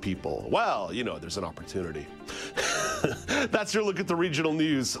consulted people? Well, you know, there's an opportunity. That's your look at the regional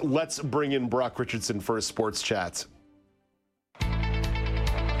news. Let's bring in Brock Richardson for a sports chat.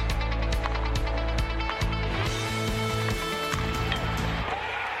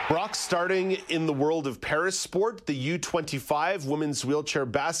 Brock, starting in the world of parasport, the U25 Women's Wheelchair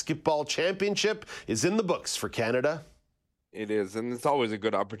Basketball Championship is in the books for Canada. It is, and it's always a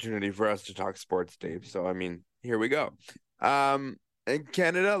good opportunity for us to talk sports, Dave. So, I mean, here we go. And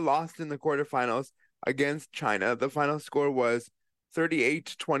Canada lost in the quarterfinals against China. The final score was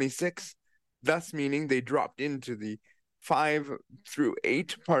 38-26, thus meaning they dropped into the 5 through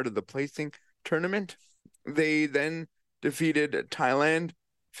 8 part of the placing tournament. They then defeated Thailand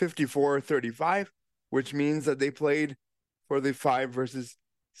 54-35, which means that they played for the 5 versus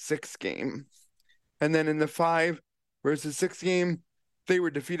 6 game. And then in the 5 versus 6 game, they were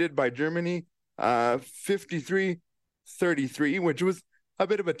defeated by Germany 53-33, which was a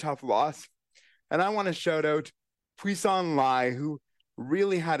bit of a tough loss. And I want to shout out Puisan Lai, who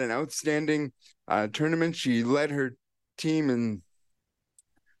really had an outstanding tournament. She led her team in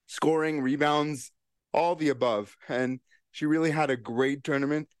scoring, rebounds, all the above. And she really had a great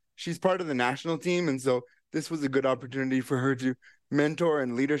tournament. She's part of the national team, and so this was a good opportunity for her to mentor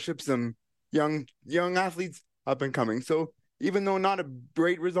and leadership some young athletes up and coming. So even though not a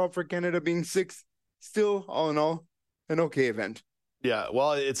great result for Canada being 6th, still, all in all, an okay event. Yeah,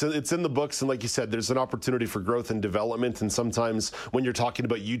 well, it's in the books, and like you said, there's an opportunity for growth and development, and sometimes when you're talking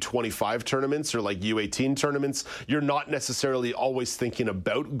about U25 tournaments or like U18 tournaments, you're not necessarily always thinking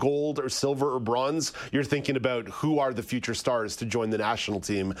about gold or silver or bronze. You're thinking about who are the future stars to join the national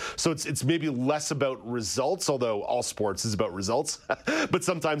team. So it's maybe less about results, although all sports is about results, but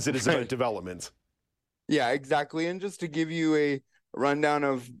sometimes it is about development. Yeah, exactly. And just to give you a rundown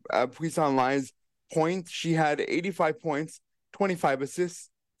of Puisan Lai's points, she had 85 points, 25 assists,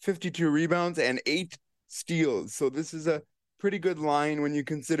 52 rebounds, and 8 steals. So this is a pretty good line when you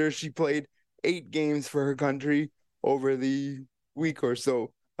consider she played 8 games for her country over the week or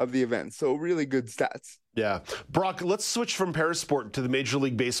so of the event. So really good stats. Yeah. Brock, let's switch from parasport to the Major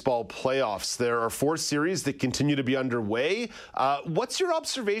League Baseball playoffs. There are 4 series that continue to be underway. What's your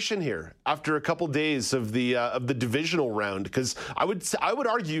observation here after a couple days of the divisional round? Because I would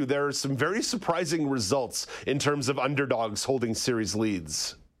argue there are some very surprising results in terms of underdogs holding series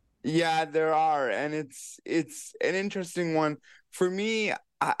leads. Yeah, there are, and it's an interesting one. For me,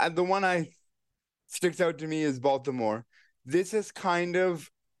 the one I sticks out to me is Baltimore. This is kind of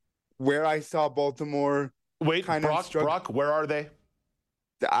where I saw Baltimore. Wait, Brock, where are they?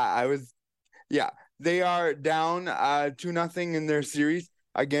 They are down 2-0 in their series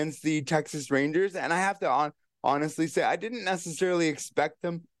against the Texas Rangers. And I have to honestly say, I didn't necessarily expect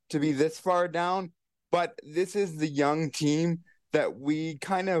them to be this far down, but this is the young team that we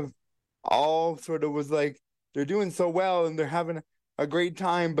kind of all sort of was like, they're doing so well and they're having a great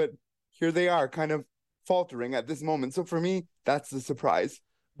time, but here they are kind of faltering at this moment. So for me, that's the surprise.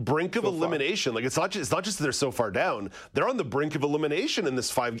 Brink of elimination. Like it's not just that they're so far down. They're on the brink of elimination in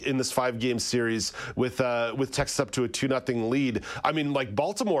this 5-game series with Texas up to a 2-0 lead. I mean, like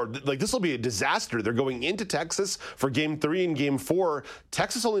Baltimore, like this will be a disaster. They're going into Texas for Game 3 and Game 4.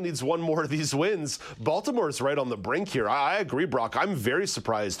 Texas only needs one more of these wins. Baltimore is right on the brink here. I agree, Brock. I'm very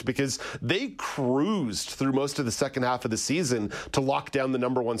surprised because they cruised through most of the second half of the season to lock down the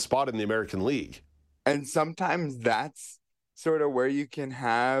number 1 spot in the American League. And sometimes that's sort of where you can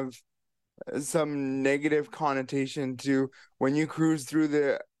have some negative connotation to when you cruise through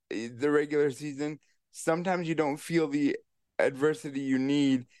the regular season. Sometimes you don't feel the adversity you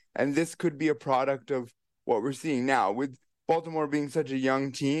need, and this could be a product of what we're seeing now with Baltimore being such a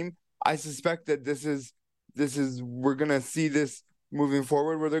young team. I suspect that this is we're gonna see this moving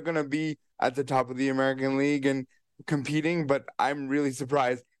forward, where they're gonna be at the top of the American League and competing. But I'm really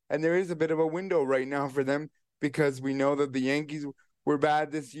surprised, and there is a bit of a window right now for them, because we know that the Yankees were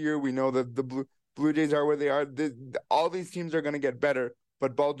bad this year. We know that the Blue Jays are where they are. All these teams are going to get better,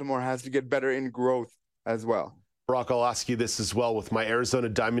 but Baltimore has to get better in growth as well. Brock, I'll ask you this as well. With my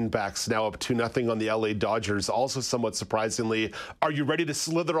Arizona Diamondbacks now up 2-0 on the LA Dodgers, also somewhat surprisingly, are you ready to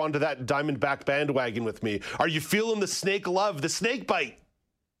slither onto that Diamondback bandwagon with me? Are you feeling the snake love, the snake bite?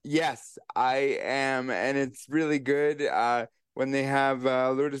 Yes, I am, and it's really good when they have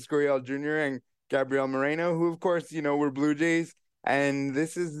Lourdes Gurriel Jr. and Gabriel Moreno, who, of course, were Blue Jays. And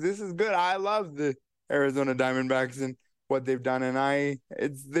this is good. I love the Arizona Diamondbacks and what they've done. And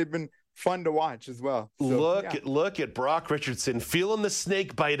they've been fun to watch as well. So, look at Brock Richardson feeling the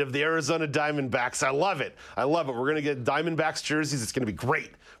snake bite of the Arizona Diamondbacks. I love it. We're going to get Diamondbacks jerseys. It's going to be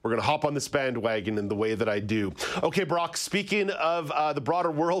great. We're going to hop on this bandwagon in the way that I do. Okay, Brock, speaking of the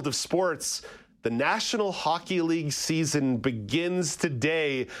broader world of sports, The National Hockey League season begins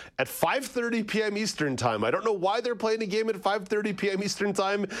today at 5:30 p.m. Eastern time. I don't know why they're playing a game at 5:30 p.m. Eastern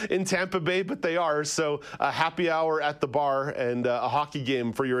time in Tampa Bay, but they are. So a happy hour at the bar and a hockey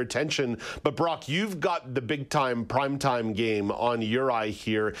game for your attention. But Brock, you've got the big time primetime game on your eye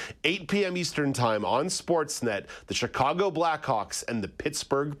here. 8 p.m. Eastern time on Sportsnet, the Chicago Blackhawks and the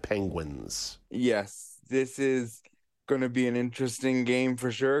Pittsburgh Penguins. Yes, this is going to be an interesting game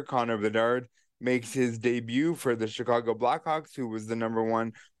for sure. Connor Bedard makes his debut for the Chicago Blackhawks, who was the number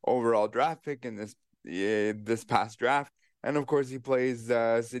 1 overall draft pick in this past draft. And of course, he plays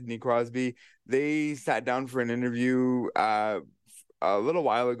Sidney Crosby. They sat down for an interview a little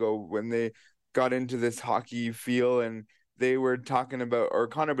while ago when they got into this hockey feel, and they were talking about, or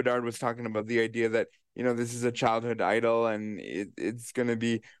Connor Bedard was talking about the idea that, you know, this is a childhood idol and it's going to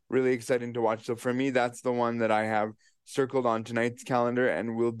be really exciting to watch. So for me, that's the one that I have circled on tonight's calendar,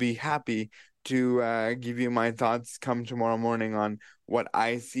 and will be happy to give you my thoughts come tomorrow morning on what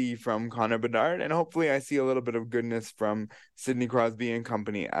I see from Connor Bedard, and hopefully I see a little bit of goodness from Sidney Crosby and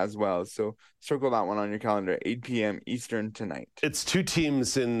company as well. So circle that one on your calendar, 8 p.m. Eastern tonight. It's two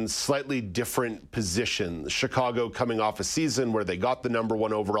teams in slightly different positions. Chicago coming off a season where they got the number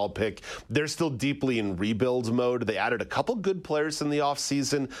 1 overall pick. They're still deeply in rebuild mode. They added a couple good players in the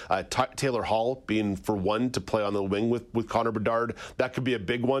offseason. Taylor Hall being for one to play on the wing with Connor Bedard. That could be a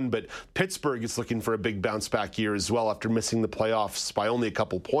big one, but Pittsburgh is looking for a big bounce back year as well after missing the playoffs by only a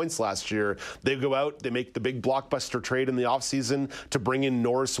couple points last year. They go out, they make the big blockbuster trade in the offseason to bring in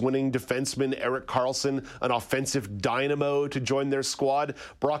Norris-winning defenseman Erik Karlsson, an offensive dynamo to join their squad.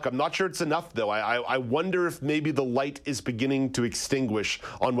 Brock, I'm not sure it's enough, though. I wonder if maybe the light is beginning to extinguish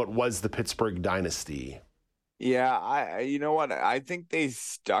on what was the Pittsburgh dynasty. Yeah, you know what? I think they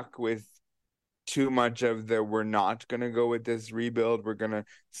stuck with too much of we're not going to go with this rebuild. We're going to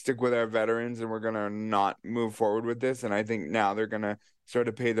stick with our veterans and we're going to not move forward with this. And I think now they're going to sort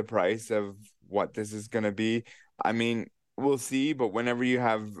of pay the price of what this is going to be. I mean, we'll see, but whenever you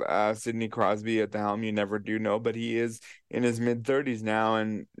have Sidney Crosby at the helm, you never do know, but he is in his mid-30s now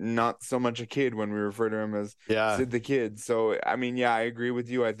and not so much a kid when we refer to him as Sid the Kid. So, I mean, yeah, I agree with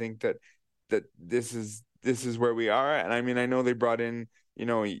you. I think that this is where we are. And I mean, I know they brought in, you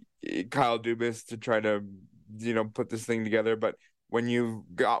know, Kyle Dubas to try to, you know, put this thing together. But when you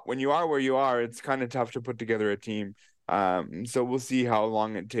are where you are, it's kind of tough to put together a team. So we'll see how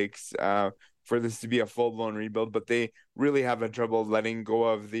long it takes for this to be a full-blown rebuild. But they really have a trouble letting go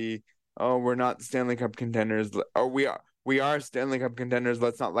of we're not Stanley Cup contenders. Or we are Stanley Cup contenders.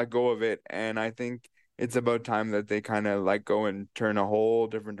 Let's not let go of it. And I think it's about time that they kind of let go and turn a whole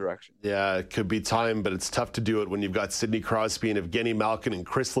different direction. Yeah, it could be time, but it's tough to do it when you've got Sidney Crosby and Evgeny Malkin and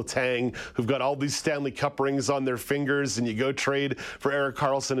Chris Letang, who've got all these Stanley Cup rings on their fingers, and you go trade for Erik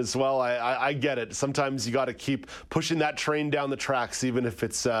Karlsson as well. I get it. Sometimes you got to keep pushing that train down the tracks, even if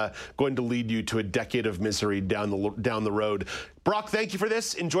it's going to lead you to a decade of misery down the road. Brock, thank you for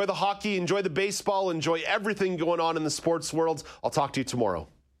this. Enjoy the hockey, enjoy the baseball, enjoy everything going on in the sports world. I'll talk to you tomorrow.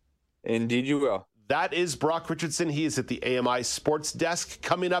 Indeed you will. That is Brock Richardson. He is at the AMI Sports Desk.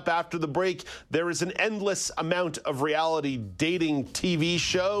 Coming up after the break, there is an endless amount of reality dating TV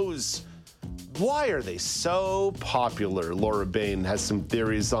shows. Why are they so popular? Laura Bain has some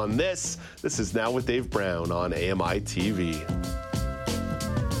theories on this. This is Now with Dave Brown on AMI TV.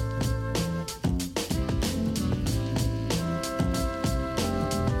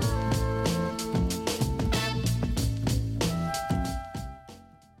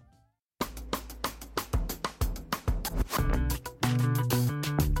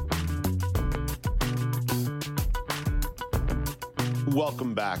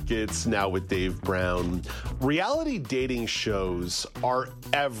 Welcome back. It's Now with Dave Brown. Reality dating shows are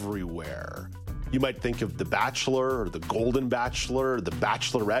everywhere. You might think of The Bachelor or The Golden Bachelor or The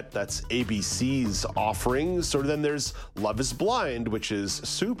Bachelorette. That's ABC's offerings. Or then there's Love is Blind, which is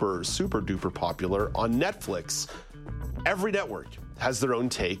super, super duper popular on Netflix. Every network has their own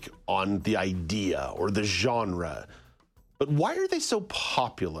take on the idea or the genre. But why are they so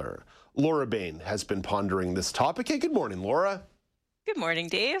popular? Laura Bain has been pondering this topic. Hey, good morning, Laura. Good morning,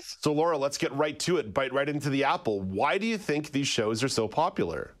 Dave. So, Laura, let's get right to it. Bite right into the apple. Why do you think these shows are so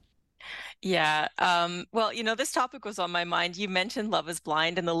popular? Yeah. Well, you know, this topic was on my mind. You mentioned Love is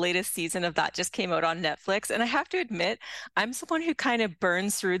Blind, and the latest season of that just came out on Netflix. And I have to admit, I'm someone who kind of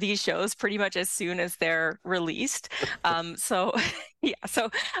burns through these shows pretty much as soon as they're released. So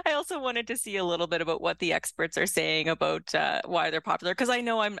I also wanted to see a little bit about what the experts are saying about why they're popular, because I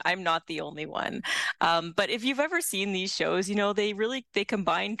know I'm not the only one. But if you've ever seen these shows, you know, they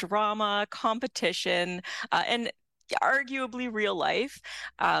combine drama, competition, and arguably real life.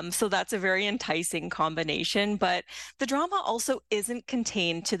 So that's a very enticing combination. But the drama also isn't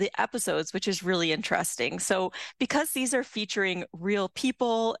contained to the episodes, which is really interesting. So because these are featuring real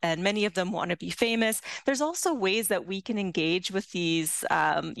people and many of them want to be famous, there's also ways that we can engage with these,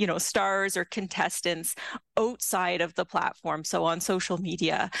 stars or contestants outside of the platform, so on social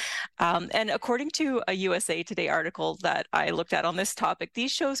media. And according to a USA Today article that I looked at on this topic,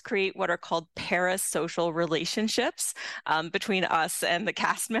 these shows create what are called parasocial relationships between us and the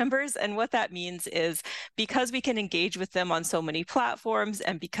cast members. And what that means is because we can engage with them on so many platforms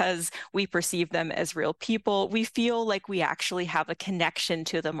and because we perceive them as real people, we feel like we actually have a connection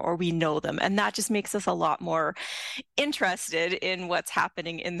to them or we know them. And that just makes us a lot more interested in what's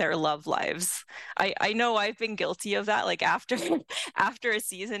happening in their love lives. I know I've been guilty of that. Like after a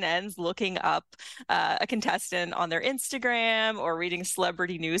season ends, looking up a contestant on their Instagram or reading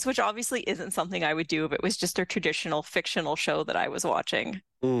celebrity news, which obviously isn't something I would do if it was just a traditional fictional show that I was watching.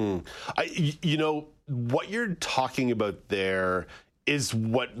 What you're talking about there is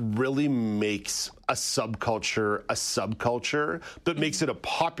what really makes a subculture, but makes it a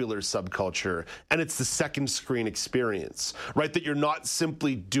popular subculture. And it's the second screen experience, right? That you're not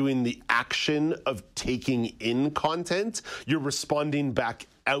simply doing the action of taking in content, you're responding back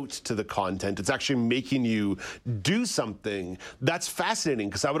out to the content. It's actually making you do something. That's fascinating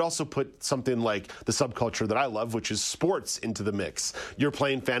because I would also put something like the subculture that I love, which is sports, into the mix. You're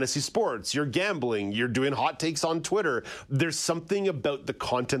playing fantasy sports, you're gambling, you're doing hot takes on Twitter. There's something about the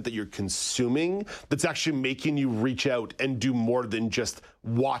content that you're consuming that's actually making you reach out and do more than just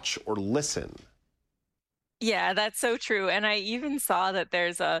watch or listen. Yeah, that's so true. And I even saw that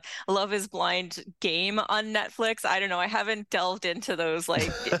there's a Love is Blind game on Netflix. I don't know. I haven't delved into those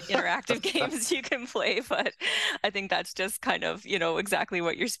like interactive games you can play, but I think that's just kind of, exactly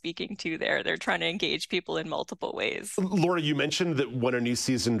what you're speaking to there. They're trying to engage people in multiple ways. Laura, you mentioned that when a new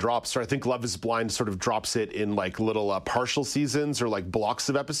season drops, or I think Love is Blind sort of drops it in like little partial seasons or like blocks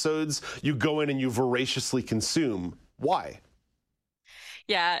of episodes. You go in and you voraciously consume. Why?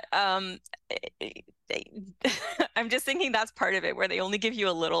 Yeah. I'm just thinking that's part of it, where they only give you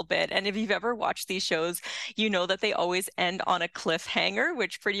a little bit. And if you've ever watched these shows, you know that they always end on a cliffhanger,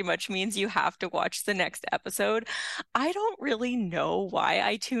 which pretty much means you have to watch the next episode. I don't really know why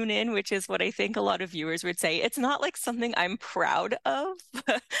I tune in, which is what I think a lot of viewers would say. It's not like something I'm proud of.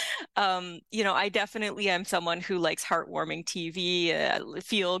 I definitely am someone who likes heartwarming TV,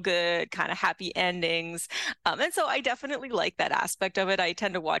 feel good, kind of happy endings. And so I definitely like that aspect of it. I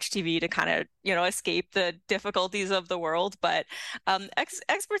tend to watch TV to kind of, escape the difficulties of the world. But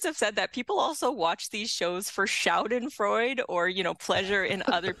experts have said that people also watch these shows for schadenfreude or, pleasure in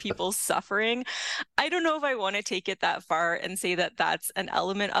other people's suffering. I don't know if I want to take it that far and say that that's an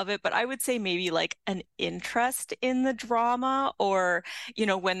element of it, but I would say maybe like an interest in the drama or,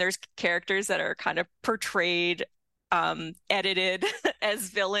 when there's characters that are kind of portrayed edited as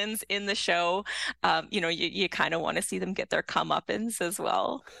villains in the show, you kind of want to see them get their comeuppance as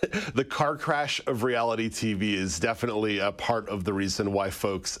well. The car crash of reality TV is definitely a part of the reason why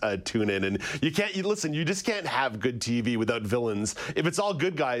folks tune in. And you just can't have good TV without villains. If it's all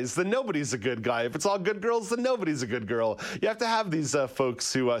good guys, then nobody's a good guy. If it's all good girls, then nobody's a good girl. You have to have these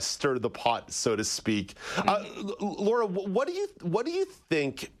folks who stir the pot, so to speak. Laura, what do you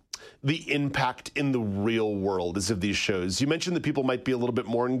think the impact in the real world is of these shows? You mentioned that people might be a little bit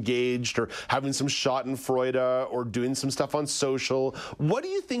more engaged or having some schadenfreude or doing some stuff on social. What do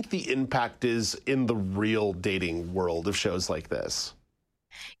you think the impact is in the real dating world of shows like this?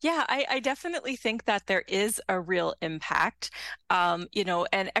 Yeah, I definitely think that there is a real impact,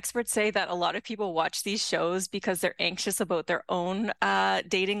 and experts say that a lot of people watch these shows because they're anxious about their own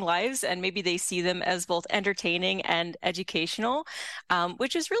dating lives, and maybe they see them as both entertaining and educational,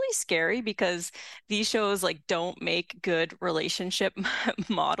 which is really scary because these shows don't make good relationship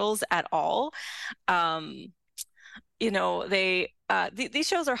models at all. These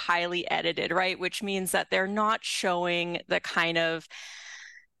shows are highly edited, right? Which means that they're not showing the kind of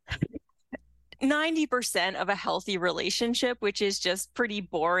 90% of a healthy relationship, which is just pretty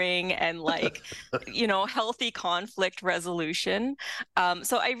boring and healthy conflict resolution.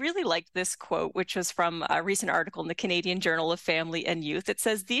 So I really liked this quote, which was from a recent article in the Canadian Journal of Family and Youth. It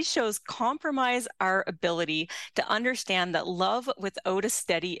says, "These shows compromise our ability to understand that love without a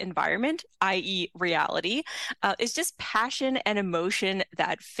steady environment, i.e. reality, is just passion and emotion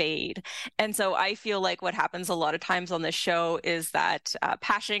that fade." And so I feel like what happens a lot of times on this show is that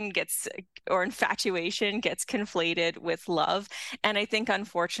passion gets, or infatuation gets conflated with love. And I think,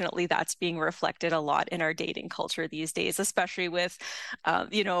 unfortunately, that's being reflected a lot in our dating culture these days, especially with,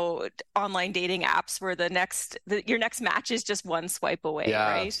 online dating apps where your next match is just one swipe away,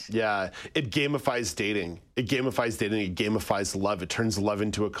 right? Yeah. It gamifies dating. It gamifies love. It turns love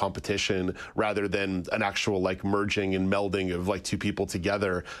into a competition rather than an actual merging and melding of two people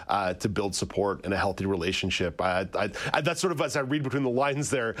together to build support in a healthy relationship. That's sort of, as I read between the lines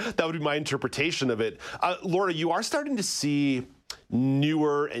there, that would be my interpretation of it. Laura, you are starting to see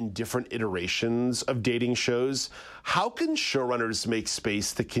newer and different iterations of dating shows. How can showrunners make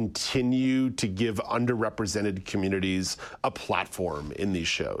space to continue to give underrepresented communities a platform in these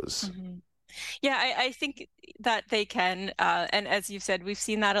shows? Mm-hmm. Yeah, I think that they can. And as you've said, we've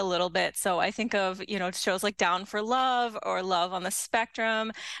seen that a little bit. So I think of, shows like Down for Love or Love on the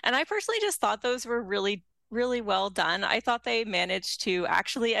Spectrum. And I personally just thought those were really well done. I thought they managed to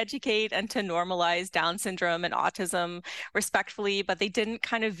actually educate and to normalize Down syndrome and autism respectfully, but they didn't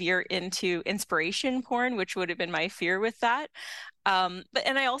kind of veer into inspiration porn, which would have been my fear with that. And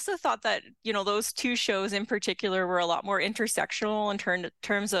I also thought that, those two shows in particular were a lot more intersectional in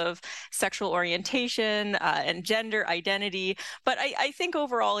terms of sexual orientation and gender identity. But I think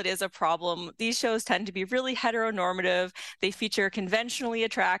overall it is a problem. These shows tend to be really heteronormative. They feature conventionally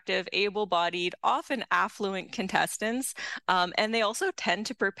attractive, able-bodied, often affluent contestants. And they also tend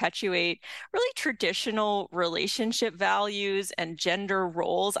to perpetuate really traditional relationship values and gender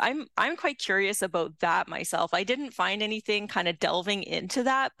roles. I'm quite curious about that myself. I didn't find anything kind of delving into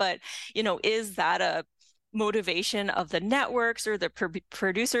that, but is that a motivation of the networks or the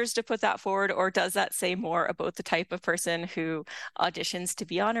producers to put that forward, or does that say more about the type of person who auditions to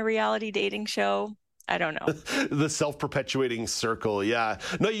be on a reality dating show? I don't know. The self-perpetuating circle. Yeah.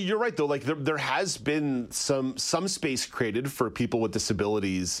 No, you're right, though. There has been some space created for people with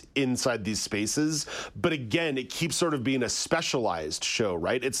disabilities inside these spaces. But again, it keeps sort of being a specialized show,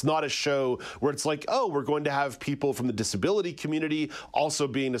 right? It's not a show where it's like, oh, we're going to have people from the disability community also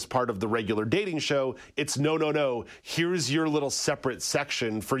being as part of the regular dating show. It's no. Here's your little separate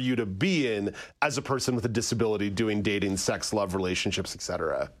section for you to be in as a person with a disability doing dating, sex, love, relationships,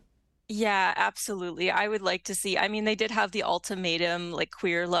 etc. Yeah, absolutely. I would like to see, they did have the ultimatum,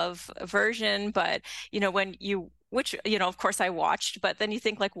 queer love version, but, which, of course I watched, but then you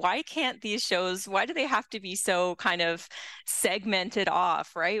think why can't these shows, why do they have to be so kind of segmented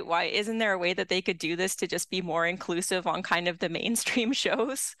off, right? Why isn't there a way that they could do this to just be more inclusive on kind of the mainstream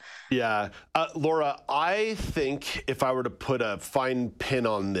shows? Yeah. Laura, I think if I were to put a fine pin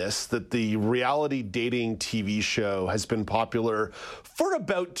on this, that the reality dating TV show has been popular for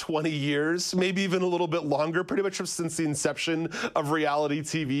about 20 years, maybe even a little bit longer, pretty much since the inception of reality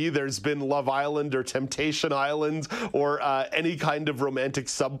TV. There's been Love Island or Temptation Island, or any kind of romantic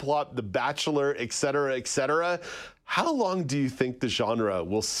subplot, The Bachelor, et cetera, et cetera. How long do you think the genre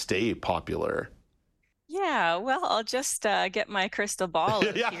will stay popular? Yeah, well, I'll just get my crystal ball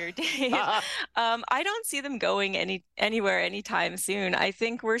out here, Dave. I don't see them going anywhere anytime soon. I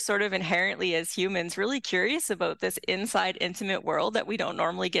think we're sort of inherently, as humans, really curious about this inside intimate world that we don't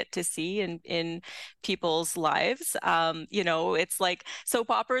normally get to see in people's lives. It's like soap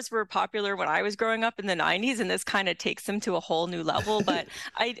operas were popular when I was growing up in the 90s, and this kind of takes them to a whole new level. But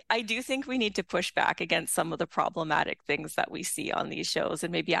I do think we need to push back against some of the problematic things that we see on these shows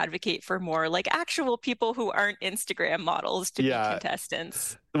and maybe advocate for more actual people who aren't Instagram models to be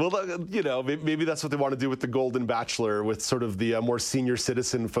contestants. Well, maybe that's what they want to do with the Golden Bachelor, with sort of the more senior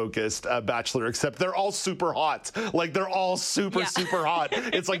citizen focused Bachelor, except they're all super hot. They're all super hot.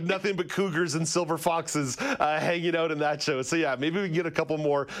 It's nothing but cougars and silver foxes hanging out in that show. So yeah, maybe we can get a couple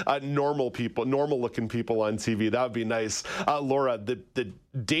more normal looking people on TV. That would be nice. Laura, the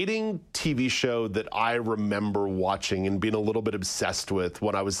dating TV show that I remember watching and being a little bit obsessed with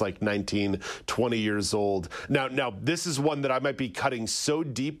when I was 19, 20 years old. Now this is one that I might be cutting so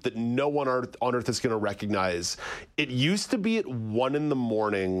deep that no one on earth is going to recognize. It used to be at 1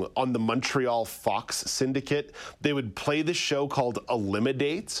 a.m. on the Montreal Fox syndicate. They would play this show called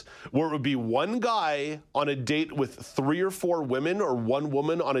Eliminate, where it would be one guy on a date with 3 or 4 women, or one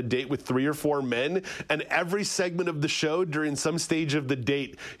woman on a date with 3 or 4 men. And every segment of the show, during some stage of the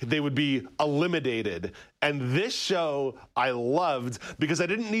date, they would be eliminated. And this show I loved because I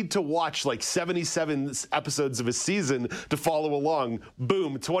didn't need to watch 77 episodes of a season to follow along.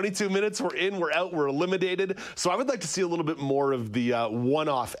 Boom, 22 minutes, we're in, we're out, we're eliminated. So I would like to see a little bit more of the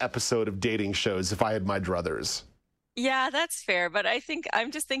one-off episode of dating shows if I had my druthers. Yeah, that's fair. But I think I'm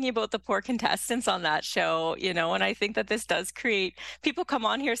just thinking about the poor contestants on that show, and I think that this does create people come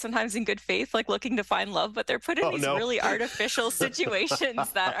on here sometimes in good faith, like looking to find love, but they're put in these really artificial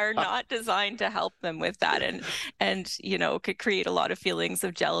situations that are not designed to help them with that and could create a lot of feelings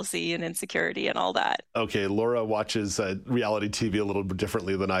of jealousy and insecurity and all that. Okay, Laura watches reality TV a little bit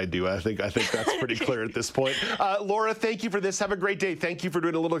differently than I do. I think that's pretty clear at this point. Laura, thank you for this. Have a great day. Thank you for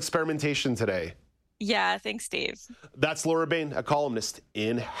doing a little experimentation today. Yeah, thanks, Dave. That's Laura Bain, a columnist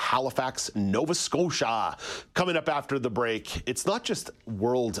in Halifax, Nova Scotia. Coming up after the break, it's not just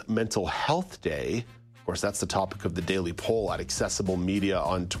World Mental Health Day. Of course, that's the topic of the daily poll at Accessible Media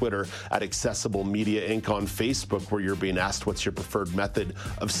on Twitter, at Accessible Media Inc. on Facebook, where you're being asked what's your preferred method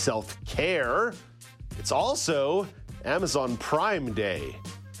of self-care. It's also Amazon Prime Day,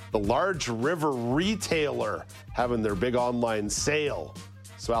 the large river retailer having their big online sale.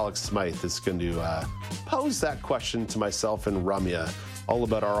 So Alex Smyth is going to pose that question to myself and Ramya, all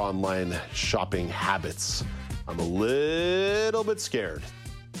about our online shopping habits. I'm a little bit scared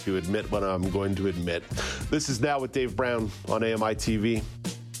to admit what I'm going to admit. This is Now with Dave Brown on AMI TV.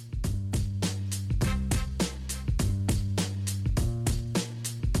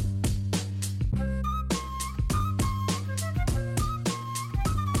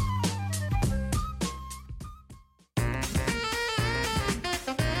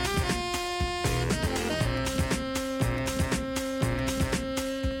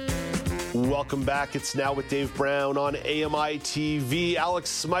 Welcome back. It's Now with Dave Brown on AMI TV. Alex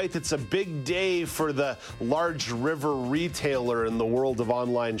Smyth, it's a big day for the large river retailer in the world of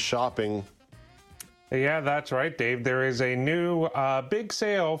online shopping. Yeah, that's right, Dave. There is a new big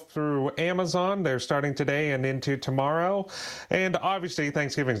sale through Amazon. They're starting today and into tomorrow. And obviously,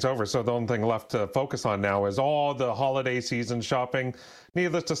 Thanksgiving's over, so the only thing left to focus on now is all the holiday season shopping.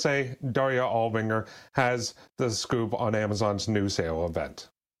 Needless to say, Daria Albinger has the scoop on Amazon's new sale event.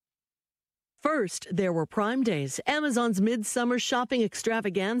 First, there were Prime Days, Amazon's midsummer shopping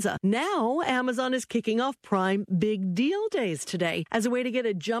extravaganza. Now, Amazon is kicking off Prime Big Deal Days today as a way to get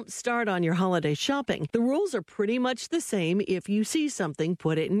a jump start on your holiday shopping. The rules are pretty much the same. If you see something,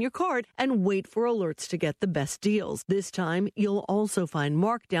 put it in your cart and wait for alerts to get the best deals. This time, you'll also find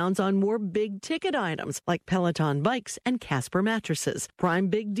markdowns on more big-ticket items like Peloton bikes and Casper mattresses. Prime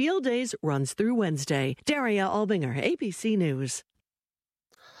Big Deal Days runs through Wednesday. Daria Albinger, ABC News.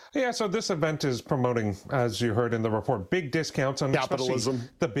 Yeah, so this event is promoting, as you heard in the report, big discounts on capitalism,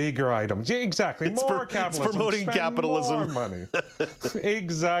 the bigger items. Yeah, exactly. Capitalism. It's promoting capitalism. More money.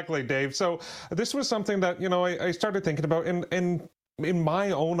 Exactly, Dave. So this was something that, I started thinking about in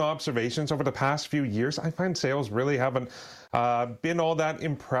my own observations over the past few years. I find sales really haven't been all that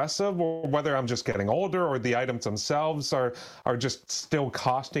impressive, or whether I'm just getting older or the items themselves are just still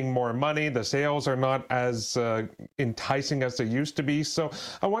costing more money. The sales are not as enticing as they used to be. So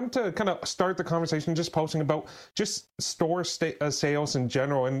I wanted to kind of start the conversation just posting about just store sales in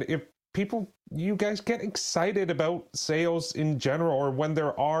general, and if you guys get excited about sales in general, or when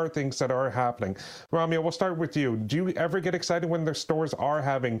there are things that are happening. Ramya, we'll start with you. Do you ever get excited when the stores are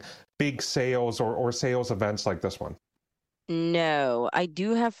having big sales or sales events like this one? No, I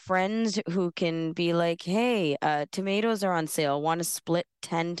do have friends who can be like, hey, tomatoes are on sale. Want to split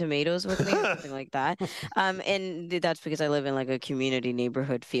 10 tomatoes with me or something like that? And that's because I live in like a community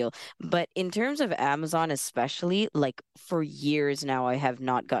neighborhood feel. But in terms of Amazon, especially, like for years now, I have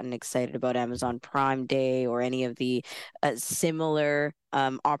not gotten excited about Amazon Prime Day or any of the similar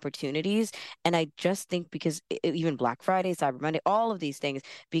opportunities. And I just think because even Black Friday, Cyber Monday, all of these things,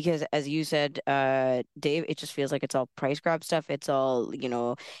 because as you said, Dave, it just feels like it's all price grab stuff. It's all,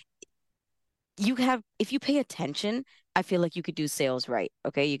 if you pay attention, I feel like you could do sales right.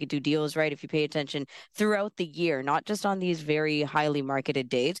 Okay. You could do deals right if you pay attention throughout the year, not just on these very highly marketed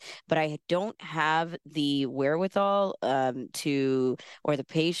days. But I don't have the wherewithal or the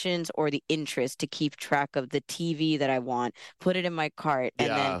patience or the interest to keep track of the TV that I want, put it in my cart, and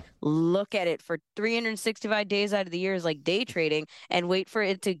then look at it for 365 days out of the year is like day trading and wait for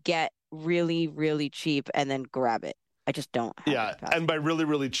it to get really, really cheap and then grab it. I just don't have and by really,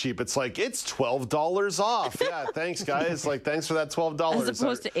 really cheap, it's like, it's $12 off. Yeah, thanks, guys. Like, thanks for that $12. As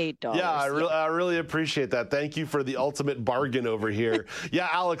opposed to $8. Yeah, I really appreciate that. Thank you for the ultimate bargain over here. Yeah,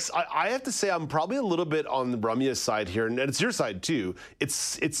 Alex, I have to say I'm probably a little bit on the Ramya's side here, and it's your side too. It's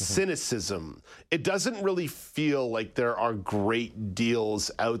cynicism. It doesn't really feel like there are great deals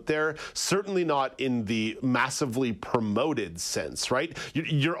out there, certainly not in the massively promoted sense, right?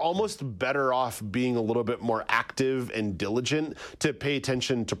 You're almost better off being a little bit more active and diligent to pay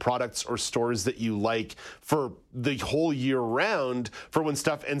attention to products or stores that you like for the whole year round for when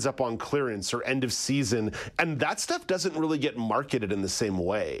stuff ends up on clearance or end of season. And that stuff doesn't really get marketed in the same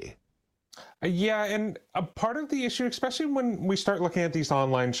way. Yeah, and a part of the issue, especially when we start looking at these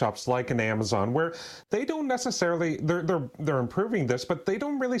online shops like an Amazon, where they don't necessarily, they're improving this, but they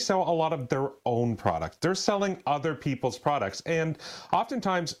don't really sell a lot of their own product. They're selling other people's products, and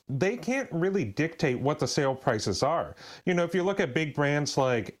oftentimes they can't really dictate what the sale prices are. You know, if you look at big brands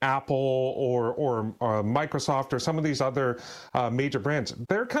like Apple or Microsoft or some of these other major brands,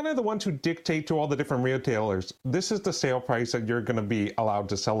 they're kind of the ones who dictate to all the different retailers, this is the sale price that you're going to be allowed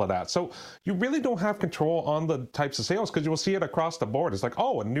to sell it at. So you really don't have control on the types of sales because you will see it across the board. It's like,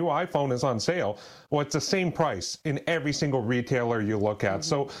 oh, a new iPhone is on sale. Well, it's the same price in every single retailer you look at.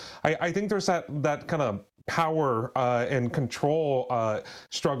 So I think there's that kind of power and control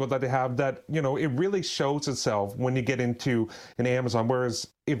struggle that they have that, you know, it really shows itself when you get into an Amazon. Whereas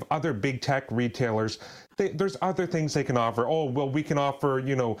if other big tech retailers, there's other things they can offer. Oh, well, we can offer,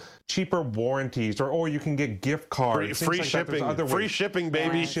 you know, cheaper warranties, or you can get gift cards. Free shipping. Free shipping,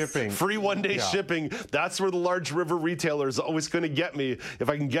 baby. Free one-day shipping. That's where the large river retailer is always going to get me. If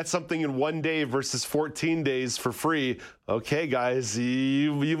I can get something in 1 day versus 14 days for free, okay, guys,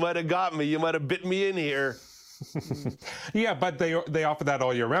 you might have got me. You might have bit me in here. Yeah, but they offer that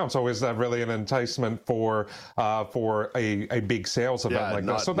all year round. So is that really an enticement for a big sales event like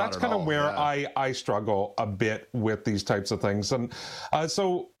this? So that's kind of where I struggle a bit with these types of things. And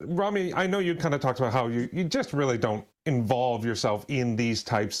so, Rami, I know you kind of talked about how you just really don't involve yourself in these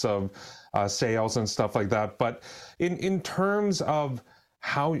types of sales and stuff like that. But in terms of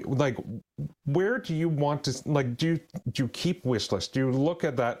how, like, where do you want to, like, do you keep wish lists? Do you look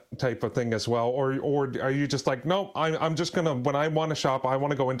at that type of thing as well? Or are you just like, no, I'm just going to, when I want to shop, I want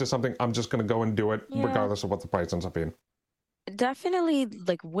to go into something, I'm just going to go and do it regardless of what the price ends up being? Definitely,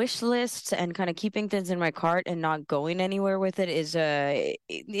 like, wish lists and kind of keeping things in my cart and not going anywhere with it is a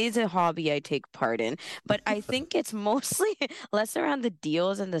hobby I take part in. But I think it's mostly less around the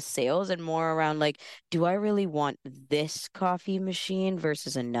deals and the sales and more around, like, do I really want this coffee machine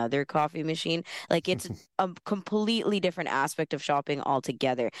versus another coffee machine? Like, it's a completely different aspect of shopping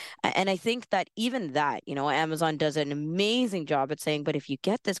altogether. And I think that even that, you know, Amazon does an amazing job at saying, but if you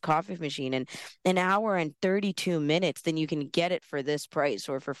get this coffee machine in an hour and 32 minutes, then you can get it for this price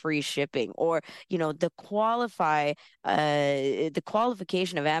or for free shipping, or, you know, the qualification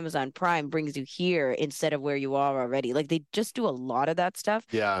of Amazon Prime brings you here instead of where you are already. Like, they just do a lot of that stuff,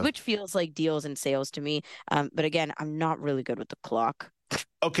 which feels like deals and sales to me. But again, I'm not really good with the clock.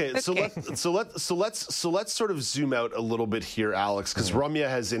 Okay, so let's sort of zoom out a little bit here, Alex, because Ramya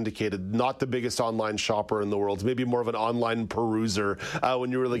has indicated not the biggest online shopper in the world, maybe more of an online peruser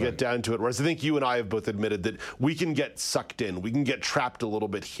when you really get down to it. Whereas I think you and I have both admitted that we can get sucked in, we can get trapped a little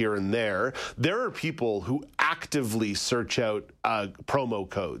bit here and there. There are people who actively search out promo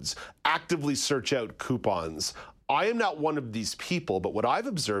codes, actively search out coupons. I am not one of these people, but what I've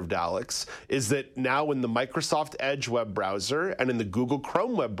observed, Alex, is that now in the Microsoft Edge web browser and in the Google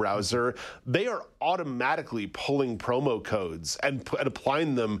Chrome web browser, they are automatically pulling promo codes and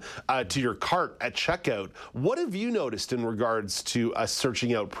applying them to your cart at checkout. What have you noticed in regards to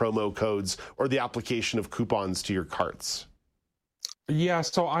searching out promo codes or the application of coupons to your carts? Yeah,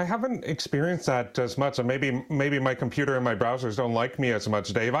 so I haven't experienced that as much, and maybe my computer and my browsers don't like me as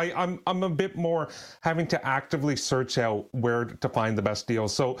much, Dave. I'm a bit more having to actively search out where to find the best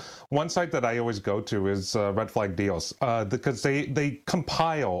deals. So one site that I always go to is Red Flag Deals, because they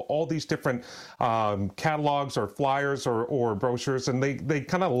compile all these different catalogs or flyers or brochures, and they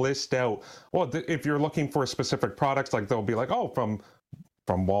kind of list out, well, if you're looking for specific products, like they'll be like, oh, from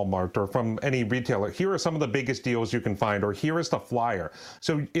Walmart or from any retailer, here are some of the biggest deals you can find, or here is the flyer.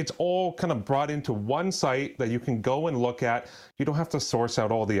 So it's all kind of brought into one site that you can go and look at. You don't have to source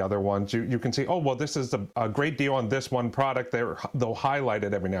out all the other ones. You can see, oh, well, this is a great deal on this one product. They'll highlight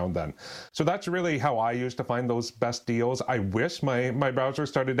it every now and then. So that's really how I used to find those best deals. I wish my browser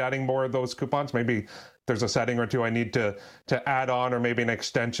started adding more of those coupons. Maybe there's a setting or two I need to add on, or maybe an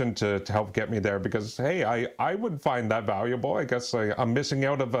extension to help get me there, because, hey, I would find that valuable. I guess I'm missing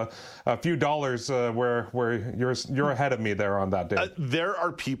out of a few dollars where you're ahead of me there on that day. There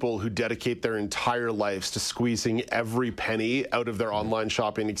are people who dedicate their entire lives to squeezing every penny out of their online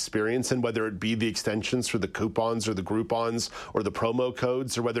shopping experience, and whether it be the extensions for the coupons or the Groupons or the promo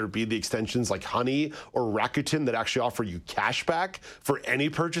codes, or whether it be the extensions like Honey or Rakuten that actually offer you cash back for any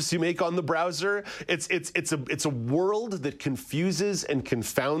purchase you make on the browser, it's it's a world that confuses and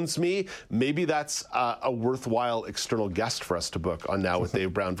confounds me. Maybe that's a worthwhile external guest for us to book on Now with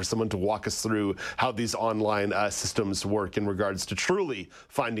Dave Brown, for someone to walk us through how these online systems work in regards to truly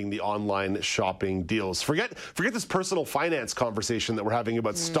finding the online shopping deals. Forget this personal finance conversation that we're having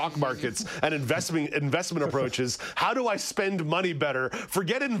about stock markets and investment approaches. How do I spend money better?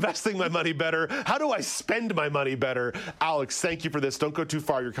 Forget investing my money better. How do I spend my money better? Alex, thank you for this. Don't go too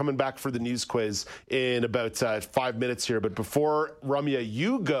far. You're coming back for the news quiz in about 5 minutes here. But before, Ramya,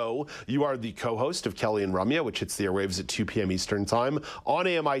 you go, you are the co-host of Kelly and Ramya, which hits the airwaves at 2 p.m. Eastern Time on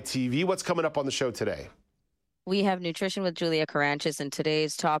AMI TV. What's coming up on the show today? We have Nutrition with Julia Caranchis, and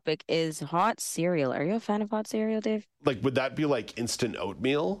today's topic is hot cereal. Are you a fan of hot cereal, Dave? Like, would that be like instant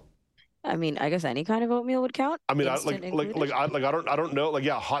oatmeal? I mean, I guess any kind of oatmeal would count. I mean, I don't know. Like,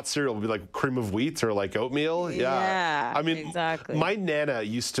 yeah, hot cereal would be like cream of wheat or like oatmeal. Yeah. I mean, exactly. My Nana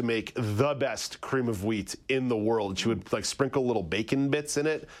used to make the best cream of wheat in the world. She would like sprinkle little bacon bits in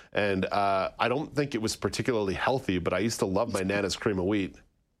it, and I don't think it was particularly healthy, but I used to love my Nana's cream of wheat.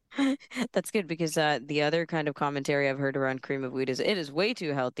 That's good, because the other kind of commentary I've heard around cream of wheat is it is way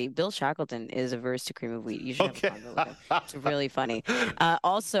too healthy. Bill Shackleton is averse to cream of wheat. You should have a convo with him. It's really funny.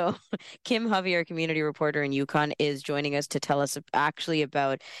 Also, Kim Hovey, our community reporter in Yukon, is joining us to tell us actually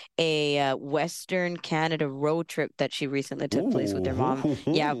about a Western Canada road trip that she recently took place with their mom.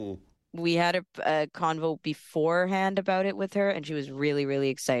 Yeah. We had a convo beforehand about it with her, and she was really, really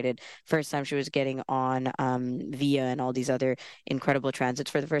excited. First time she was getting on Via and all these other incredible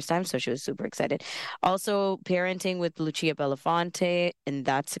transits for the first time, so she was super excited. Also, parenting with Lucia Belafonte, and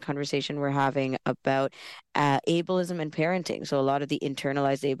that's a conversation we're having about ableism and parenting. So a lot of the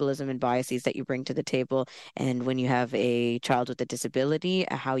internalized ableism and biases that you bring to the table, and when you have a child with a disability,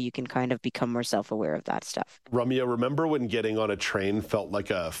 how you can kind of become more self-aware of that stuff. Ramya, remember when getting on a train felt like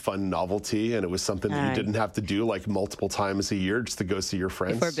a fun novelty, and it was something that you didn't have to do like multiple times a year just to go see your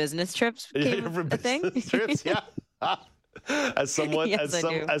friends? Before business trips became a thing? Trips, yeah. As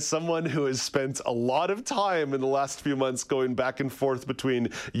someone who has spent a lot of time in the last few months going back and forth between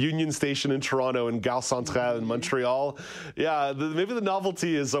Union Station in Toronto and Gare Centrale in Montreal, maybe the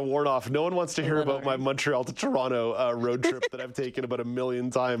novelty is worn off. No one wants to hear about my Montreal to Toronto road trip that I've taken about 1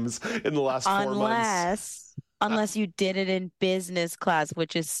 million times in the last 4 months. Unless you did it in business class,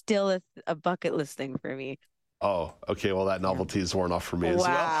 which is still a bucket list thing for me. Oh, okay. Well, that novelty is worn off for me as well.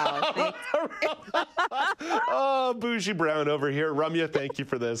 Wow. Oh, Bougie Brown over here. Ramya, thank you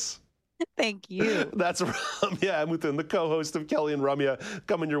for this. Thank you. That's Ramya Amuthan, the co-host of Kelly and Ramya,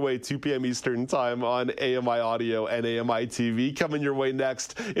 coming your way 2 p.m. Eastern Time on AMI Audio and AMI TV. Coming your way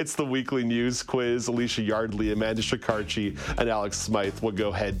next, it's the weekly news quiz. Elysia Yardley, Amanda Shekarchi, and Alex Smyth will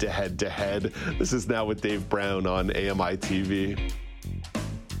go head to head to head. This is Now with Dave Brown on AMI TV.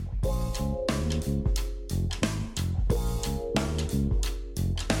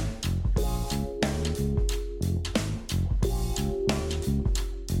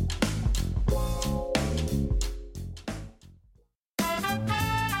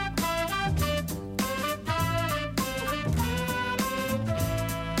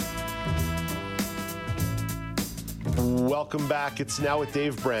 Welcome back. It's Now with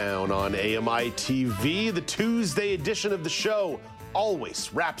Dave Brown on AMI TV. The Tuesday edition of the show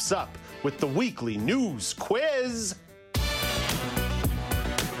always wraps up with the weekly news quiz.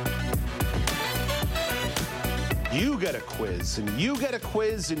 You get a quiz, and you get a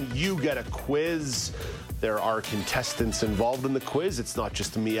quiz, and you get a quiz. There are contestants involved in the quiz. It's not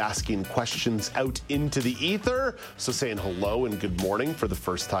just me asking questions out into the ether. So saying hello and good morning for the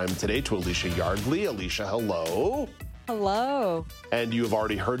first time today to Elysia Yardley. Elysia, hello. Hello. And you have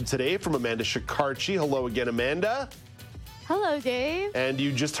already heard today from Amanda Shekarchi. Hello again, Amanda. Hello, Dave. And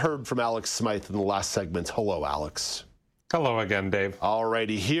you just heard from Alex Smyth in the last segment. Hello, Alex. Hello again, Dave. All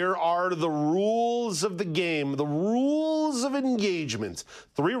righty, here are the rules of the game, the rules of engagement.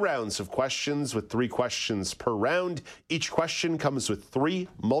 3 rounds of questions with 3 questions per round. Each question comes with 3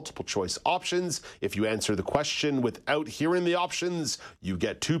 multiple choice options. If you answer the question without hearing the options, you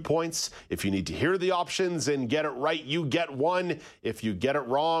get 2 points. If you need to hear the options and get it right, you get 1. If you get it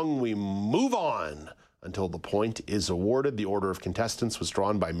wrong, we move on until the point is awarded. The order of contestants was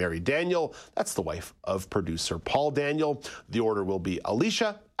drawn by Mary Daniel. That's the wife of producer Paul Daniel. The order will be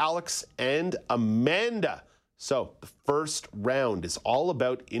Elysia, Alex, and Amanda. So the first round is all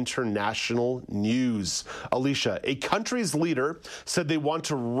about international news. Elysia, a country's leader said they want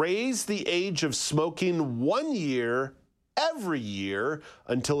to raise the age of smoking 1 year every year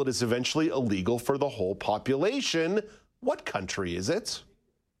until it is eventually illegal for the whole population. What country is it?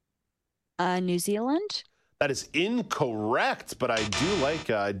 New Zealand? That is incorrect, but I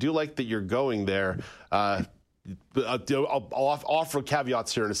do like that you're going there. I'll offer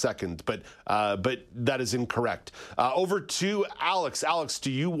caveats here in a second, but that is incorrect. Over to Alex. Alex, do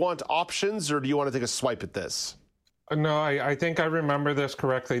you want options or do you want to take a swipe at this? No, I think I remember this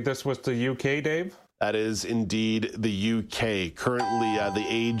correctly. This was the UK, Dave? That is indeed the UK. Currently, the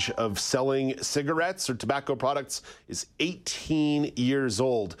age of selling cigarettes or tobacco products is 18 years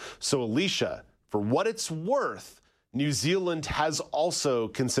old. So, Elysia, for what it's worth, New Zealand has also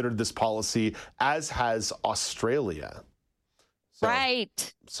considered this policy, as has Australia.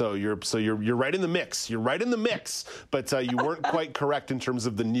 Right. So you're right in the mix. You're right in the mix, but you weren't quite correct in terms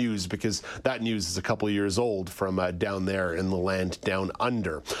of the news, because that news is a couple of years old from down there in the land down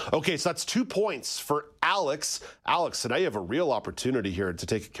under. Okay, so that's 2 points for Alex. Alex, so now you have a real opportunity here to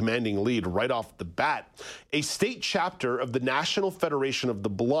take a commanding lead right off the bat. A state chapter of the National Federation of the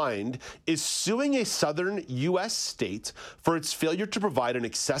Blind is suing a southern U.S. state for its failure to provide an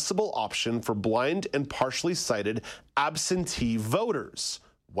accessible option for blind and partially sighted absentee voters.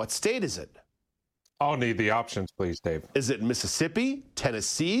 What state is it? I'll need the options, please, Dave. Is it Mississippi,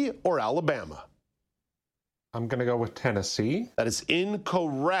 Tennessee, or Alabama? I'm going to go with Tennessee. That is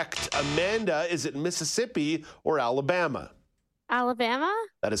incorrect. Amanda, is it Mississippi or Alabama? Alabama?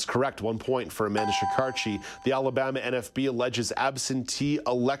 That is correct. 1 point for Amanda Shekarchi. The Alabama NFB alleges absentee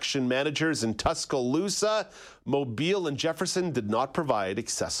election managers in Tuscaloosa, Mobile, and Jefferson did not provide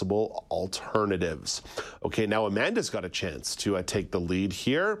accessible alternatives. Okay, now Amanda's got a chance to take the lead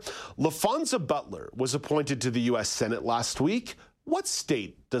here. LaFonza Butler was appointed to the U.S. Senate last week. What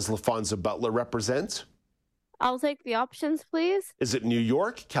state does LaFonza Butler represent? I'll take the options, please. Is it New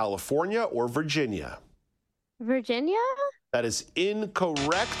York, California, or Virginia? Virginia? That is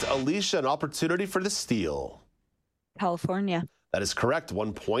incorrect. Elysia, an opportunity for the steal. California. That is correct.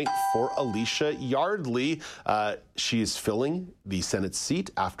 1 point for Elysia Yardley. She is filling the Senate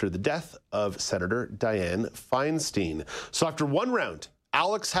seat after the death of Senator Dianne Feinstein. So after one round,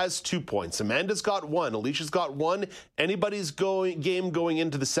 Alex has 2 points. Amanda's got 1. Alicia's got 1. Anybody's game going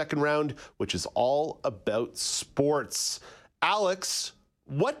into the second round, which is all about sports. Alex,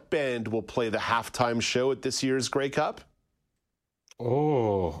 what band will play the halftime show at this year's Grey Cup?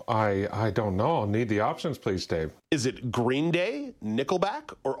 Oh, I don't know. I'll need the options, please, Dave. Is it Green Day,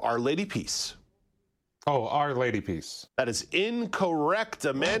 Nickelback, or Our Lady Peace? Oh, Our Lady Peace. That is incorrect.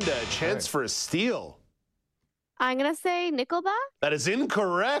 Amanda, a chance for a steal. I'm going to say Nickelback. That is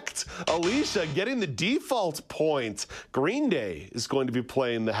incorrect. Elysia getting the default point. Green Day is going to be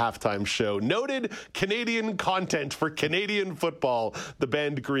playing the halftime show. Noted Canadian content for Canadian football, the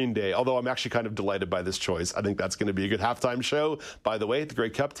band Green Day. Although I'm actually kind of delighted by this choice. I think that's going to be a good halftime show. By the way, the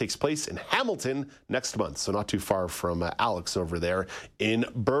Grey Cup takes place in Hamilton next month, so not too far from Alex over there in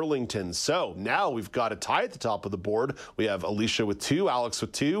Burlington. So now we've got a tie at the top of the board. We have Elysia with 2, Alex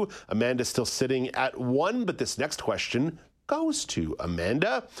with 2, Amanda still sitting at 1, but this next question goes to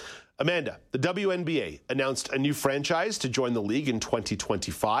Amanda. Amanda, the WNBA announced a new franchise to join the league in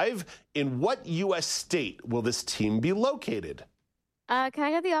 2025. In what U.S. state will this team be located? Can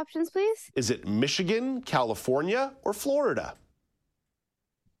I get the options, please? Is it Michigan, California, or Florida?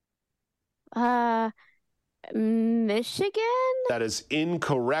 Michigan? That is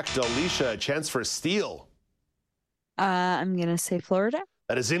incorrect. Elysia, a chance for a steal. I'm going to say Florida.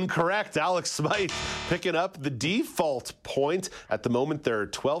 That is incorrect. Alex Smyth picking up the default point. At the moment, there are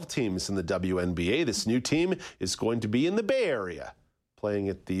 12 teams in the WNBA. This new team is going to be in the Bay Area, playing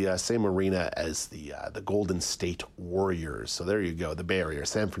at the same arena as the Golden State Warriors. So there you go, the Bay Area.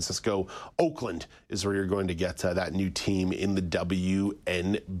 San Francisco, Oakland is where you're going to get that new team in the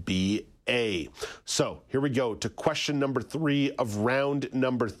WNBA. So here we go to question number 3 of round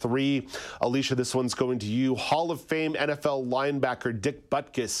number 3. Elysia, this one's going to you. Hall of Fame NFL linebacker Dick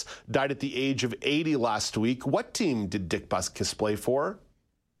Butkus died at the age of 80 last week. What team did Dick Butkus play for?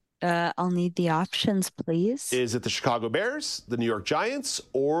 I'll need the options, please. Is it the Chicago Bears, the New York Giants,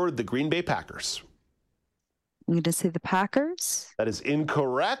 or the Green Bay Packers? I'm going to say the Packers. That is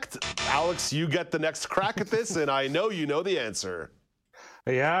incorrect. Alex, you get the next crack at this, and I know you know the answer.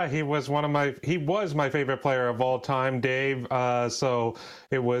 Yeah, he was my favorite player of all time, Dave. So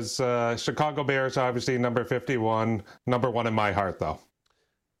it was Chicago Bears, obviously number 51, number 1 in my heart, though.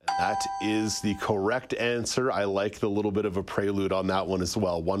 That is the correct answer. I like the little bit of a prelude on that one as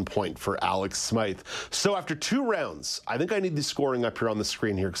well. 1 point for Alex Smyth. So after 2 rounds, I think I need the scoring up here on the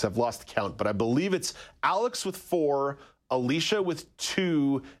screen here because I've lost the count, but I believe it's Alex with 4, Elysia with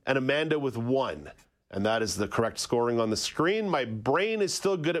 2, and Amanda with 1. And that is the correct scoring on the screen. My brain is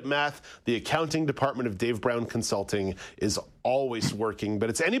still good at math. The accounting department of Dave Brown Consulting is always working, but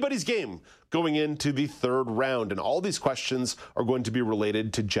it's anybody's game going into the third round. And all these questions are going to be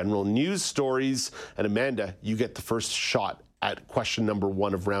related to general news stories. And Amanda, you get the first shot at question number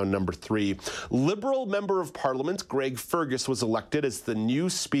 1 of round number 3. Liberal Member of Parliament Greg Fergus was elected as the new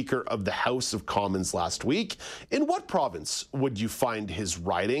Speaker of the House of Commons last week. In what province would you find his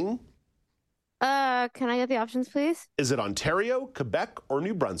riding? Can I get the options, please? Is it Ontario, Quebec, or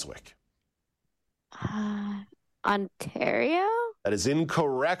New Brunswick? Ontario? That is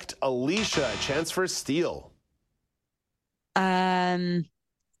incorrect. Elysia, a chance for a steal.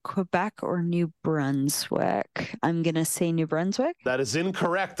 Quebec or New Brunswick? I'm going to say New Brunswick. That is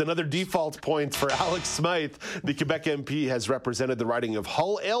incorrect. Another default point for Alex Smyth. The Quebec MP has represented the riding of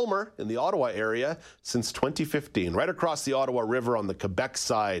Hull-Aylmer in the Ottawa area since 2015. Right across the Ottawa River on the Quebec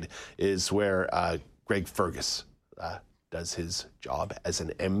side is where Greg Fergus does his job as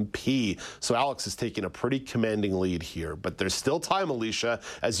an MP. So Alex is taking a pretty commanding lead here, but there's still time, Elysia,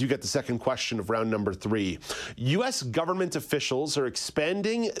 as you get the second question of round number 3. U.S. government officials are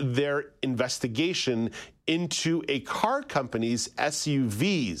expanding their investigation into a car company's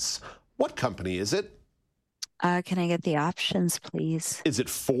SUVs. What company is it? Can I get the options, please? Is it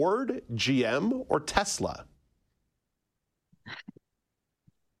Ford, GM, or Tesla?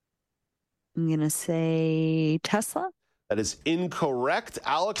 I'm going to say Tesla. That is incorrect.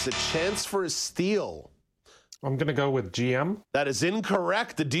 Alex, a chance for a steal. I'm going to go with GM. That is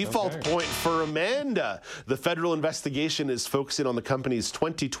incorrect. The default point for Amanda. The federal investigation is focusing on the company's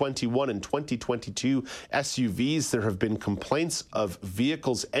 2021 and 2022 SUVs. There have been complaints of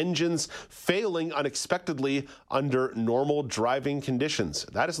vehicles' engines failing unexpectedly under normal driving conditions.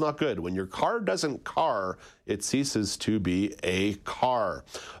 That is not good. When your car doesn't car, it ceases to be a car.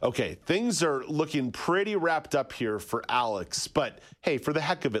 Okay, things are looking pretty wrapped up here for Alex, but hey, for the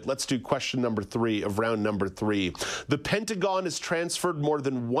heck of it, let's do question number 3 of round number 3. The Pentagon has transferred more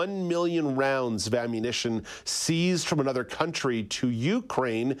than 1 million rounds of ammunition seized from another country to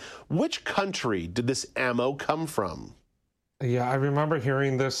Ukraine. Which country did this ammo come from? Yeah, I remember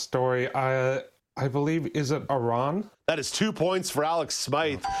hearing this story. I believe, is it Iran? That is 2 points for Alex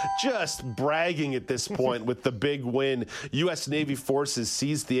Smyth. Just bragging at this point with the big win. U.S. Navy forces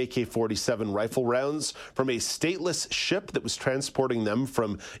seized the AK-47 rifle rounds from a stateless ship that was transporting them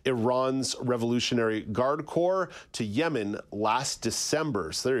from Iran's Revolutionary Guard Corps to Yemen last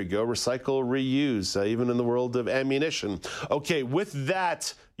December. So there you go, recycle, reuse, even in the world of ammunition. Okay, with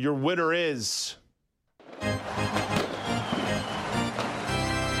that, your winner is...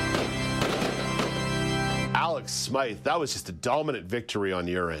 Alex Smyth. That was just a dominant victory on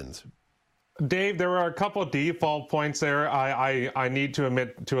your end. Dave, there are a couple of default points there. I need to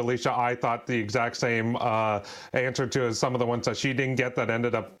admit to Elysia, I thought the exact same answer to some of the ones that she didn't get that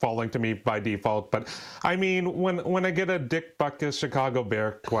ended up falling to me by default. But I mean, when I get a Dick Butkus Chicago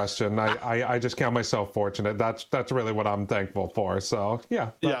Bear question, I just count myself fortunate. That's really what I'm thankful for. So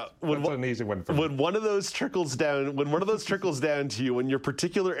that's an easy win for me. When one of those trickles down to you, when your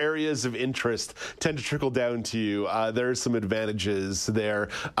particular areas of interest tend to trickle down to you, there are some advantages there.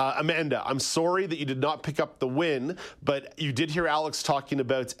 Amanda, I'm sorry that you did not pick up the win, but you did hear Alex talking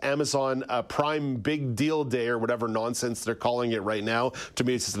about Amazon Prime Big Deal Day or whatever nonsense they're calling it right now. To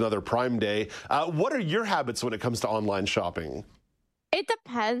me, it's just another Prime Day. What are your habits when it comes to online shopping? It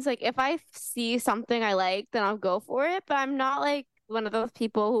depends. Like, if I see something I like, then I'll go for it. But I'm not like one of those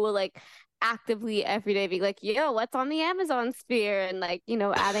people who will like actively every day be like, yo, what's on the Amazon sphere, and like, you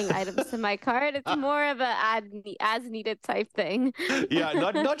know, adding items to my cart. It's more of a as needed type thing. Yeah,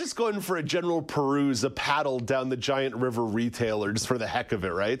 not just going for a general peruse, a paddle down the giant river retailer just for the heck of it,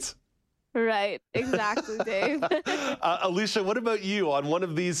 right? Right, exactly, Dave. Elysia, what about you on one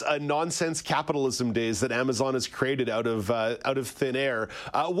of these nonsense capitalism days that Amazon has created out of thin air?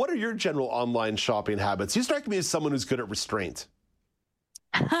 What are your general online shopping habits? You strike me as someone who's good at restraint.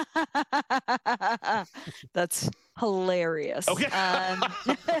 That's hilarious. Okay.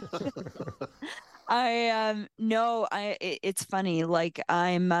 It's funny. Like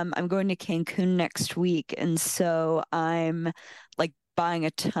I'm going to Cancun next week, and so I'm like buying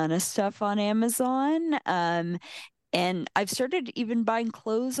a ton of stuff on Amazon. And I've started even buying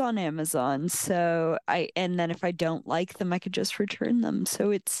clothes on Amazon. So and then if I don't like them, I could just return them.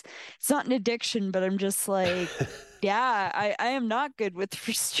 So it's not an addiction, but I'm just like, yeah, I am not good with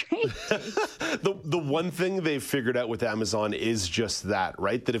restraint. The one thing they've figured out with Amazon is just that,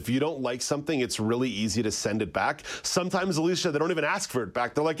 right? That if you don't like something, it's really easy to send it back. Sometimes, Elysia, they don't even ask for it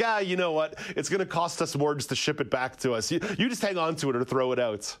back. They're like, you know what? It's going to cost us more just to ship it back to us. You just hang on to it or throw it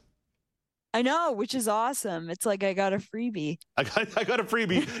out. I know, which is awesome. It's like I got a freebie. I got a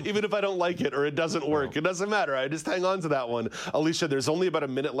freebie, even if I don't like it or it doesn't work. It doesn't matter. I just hang on to that one. Elysia, there's only about a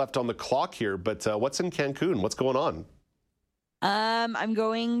minute left on the clock here, but what's in Cancun? What's going on? I'm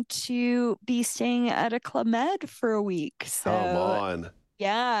going to be staying at a Club Med for a week. So, come on.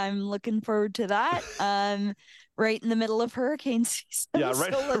 Yeah, I'm looking forward to that. Right in the middle of hurricane season. Yeah,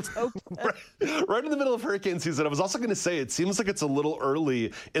 right. So let's hope. Right in the middle of hurricane season. I was also going to say, it seems like it's a little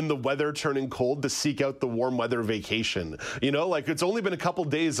early in the weather turning cold to seek out the warm weather vacation. You know, like it's only been a couple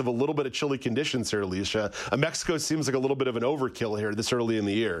days of a little bit of chilly conditions here, Elysia. Mexico seems like a little bit of an overkill here this early in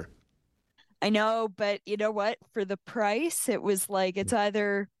the year. I know, but you know what? For the price, it was like it's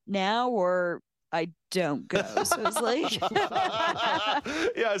either now or I don't go. So it's like,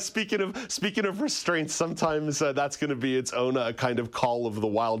 yeah. Speaking of restraints, sometimes that's going to be its own kind of call of the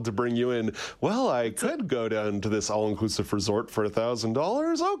wild to bring you in. Well, I could go down to this all-inclusive resort for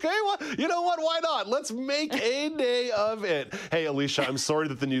 $1,000. Okay, well, you know what? Why not? Let's make a day of it. Hey, Elysia, I'm sorry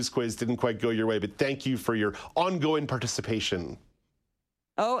that the news quiz didn't quite go your way, but thank you for your ongoing participation.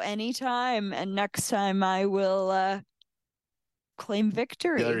 Oh, anytime. And next time I will claim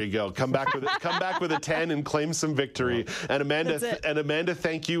victory. There you go. Come back with a 10 and claim some victory. And Amanda,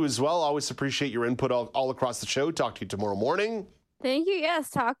 thank you as well. Always appreciate your input all across the show. Talk to you tomorrow morning. Thank you.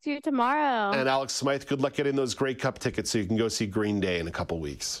 Yes, talk to you tomorrow. And Alex Smyth, good luck getting those Grey Cup tickets so you can go see Green Day in a couple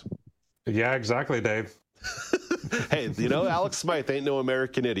weeks. Yeah, exactly, Dave. Hey, you know, Alex Smyth ain't no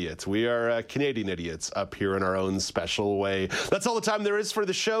American idiot. We are Canadian idiots up here in our own special way. That's all the time there is for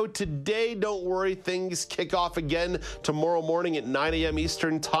the show today. Don't worry, things kick off again tomorrow morning at 9 a.m.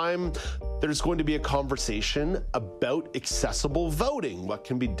 Eastern Time. There's going to be a conversation about accessible voting. What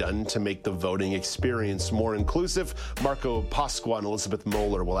can be done to make the voting experience more inclusive? Marco Pasqua and Elizabeth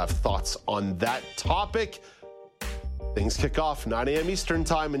Moeller will have thoughts on that topic. Things kick off 9 a.m. Eastern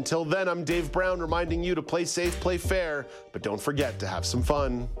Time. Until then, I'm Dave Brown reminding you to play safe, play fair, but don't forget to have some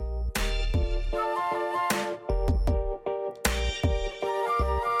fun.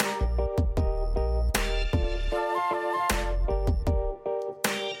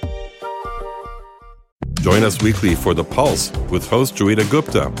 Join us weekly for The Pulse with host Joeita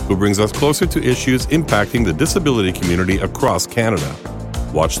Gupta, who brings us closer to issues impacting the disability community across Canada.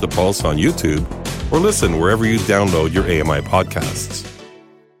 Watch The Pulse on YouTube or listen wherever you download your AMI podcasts.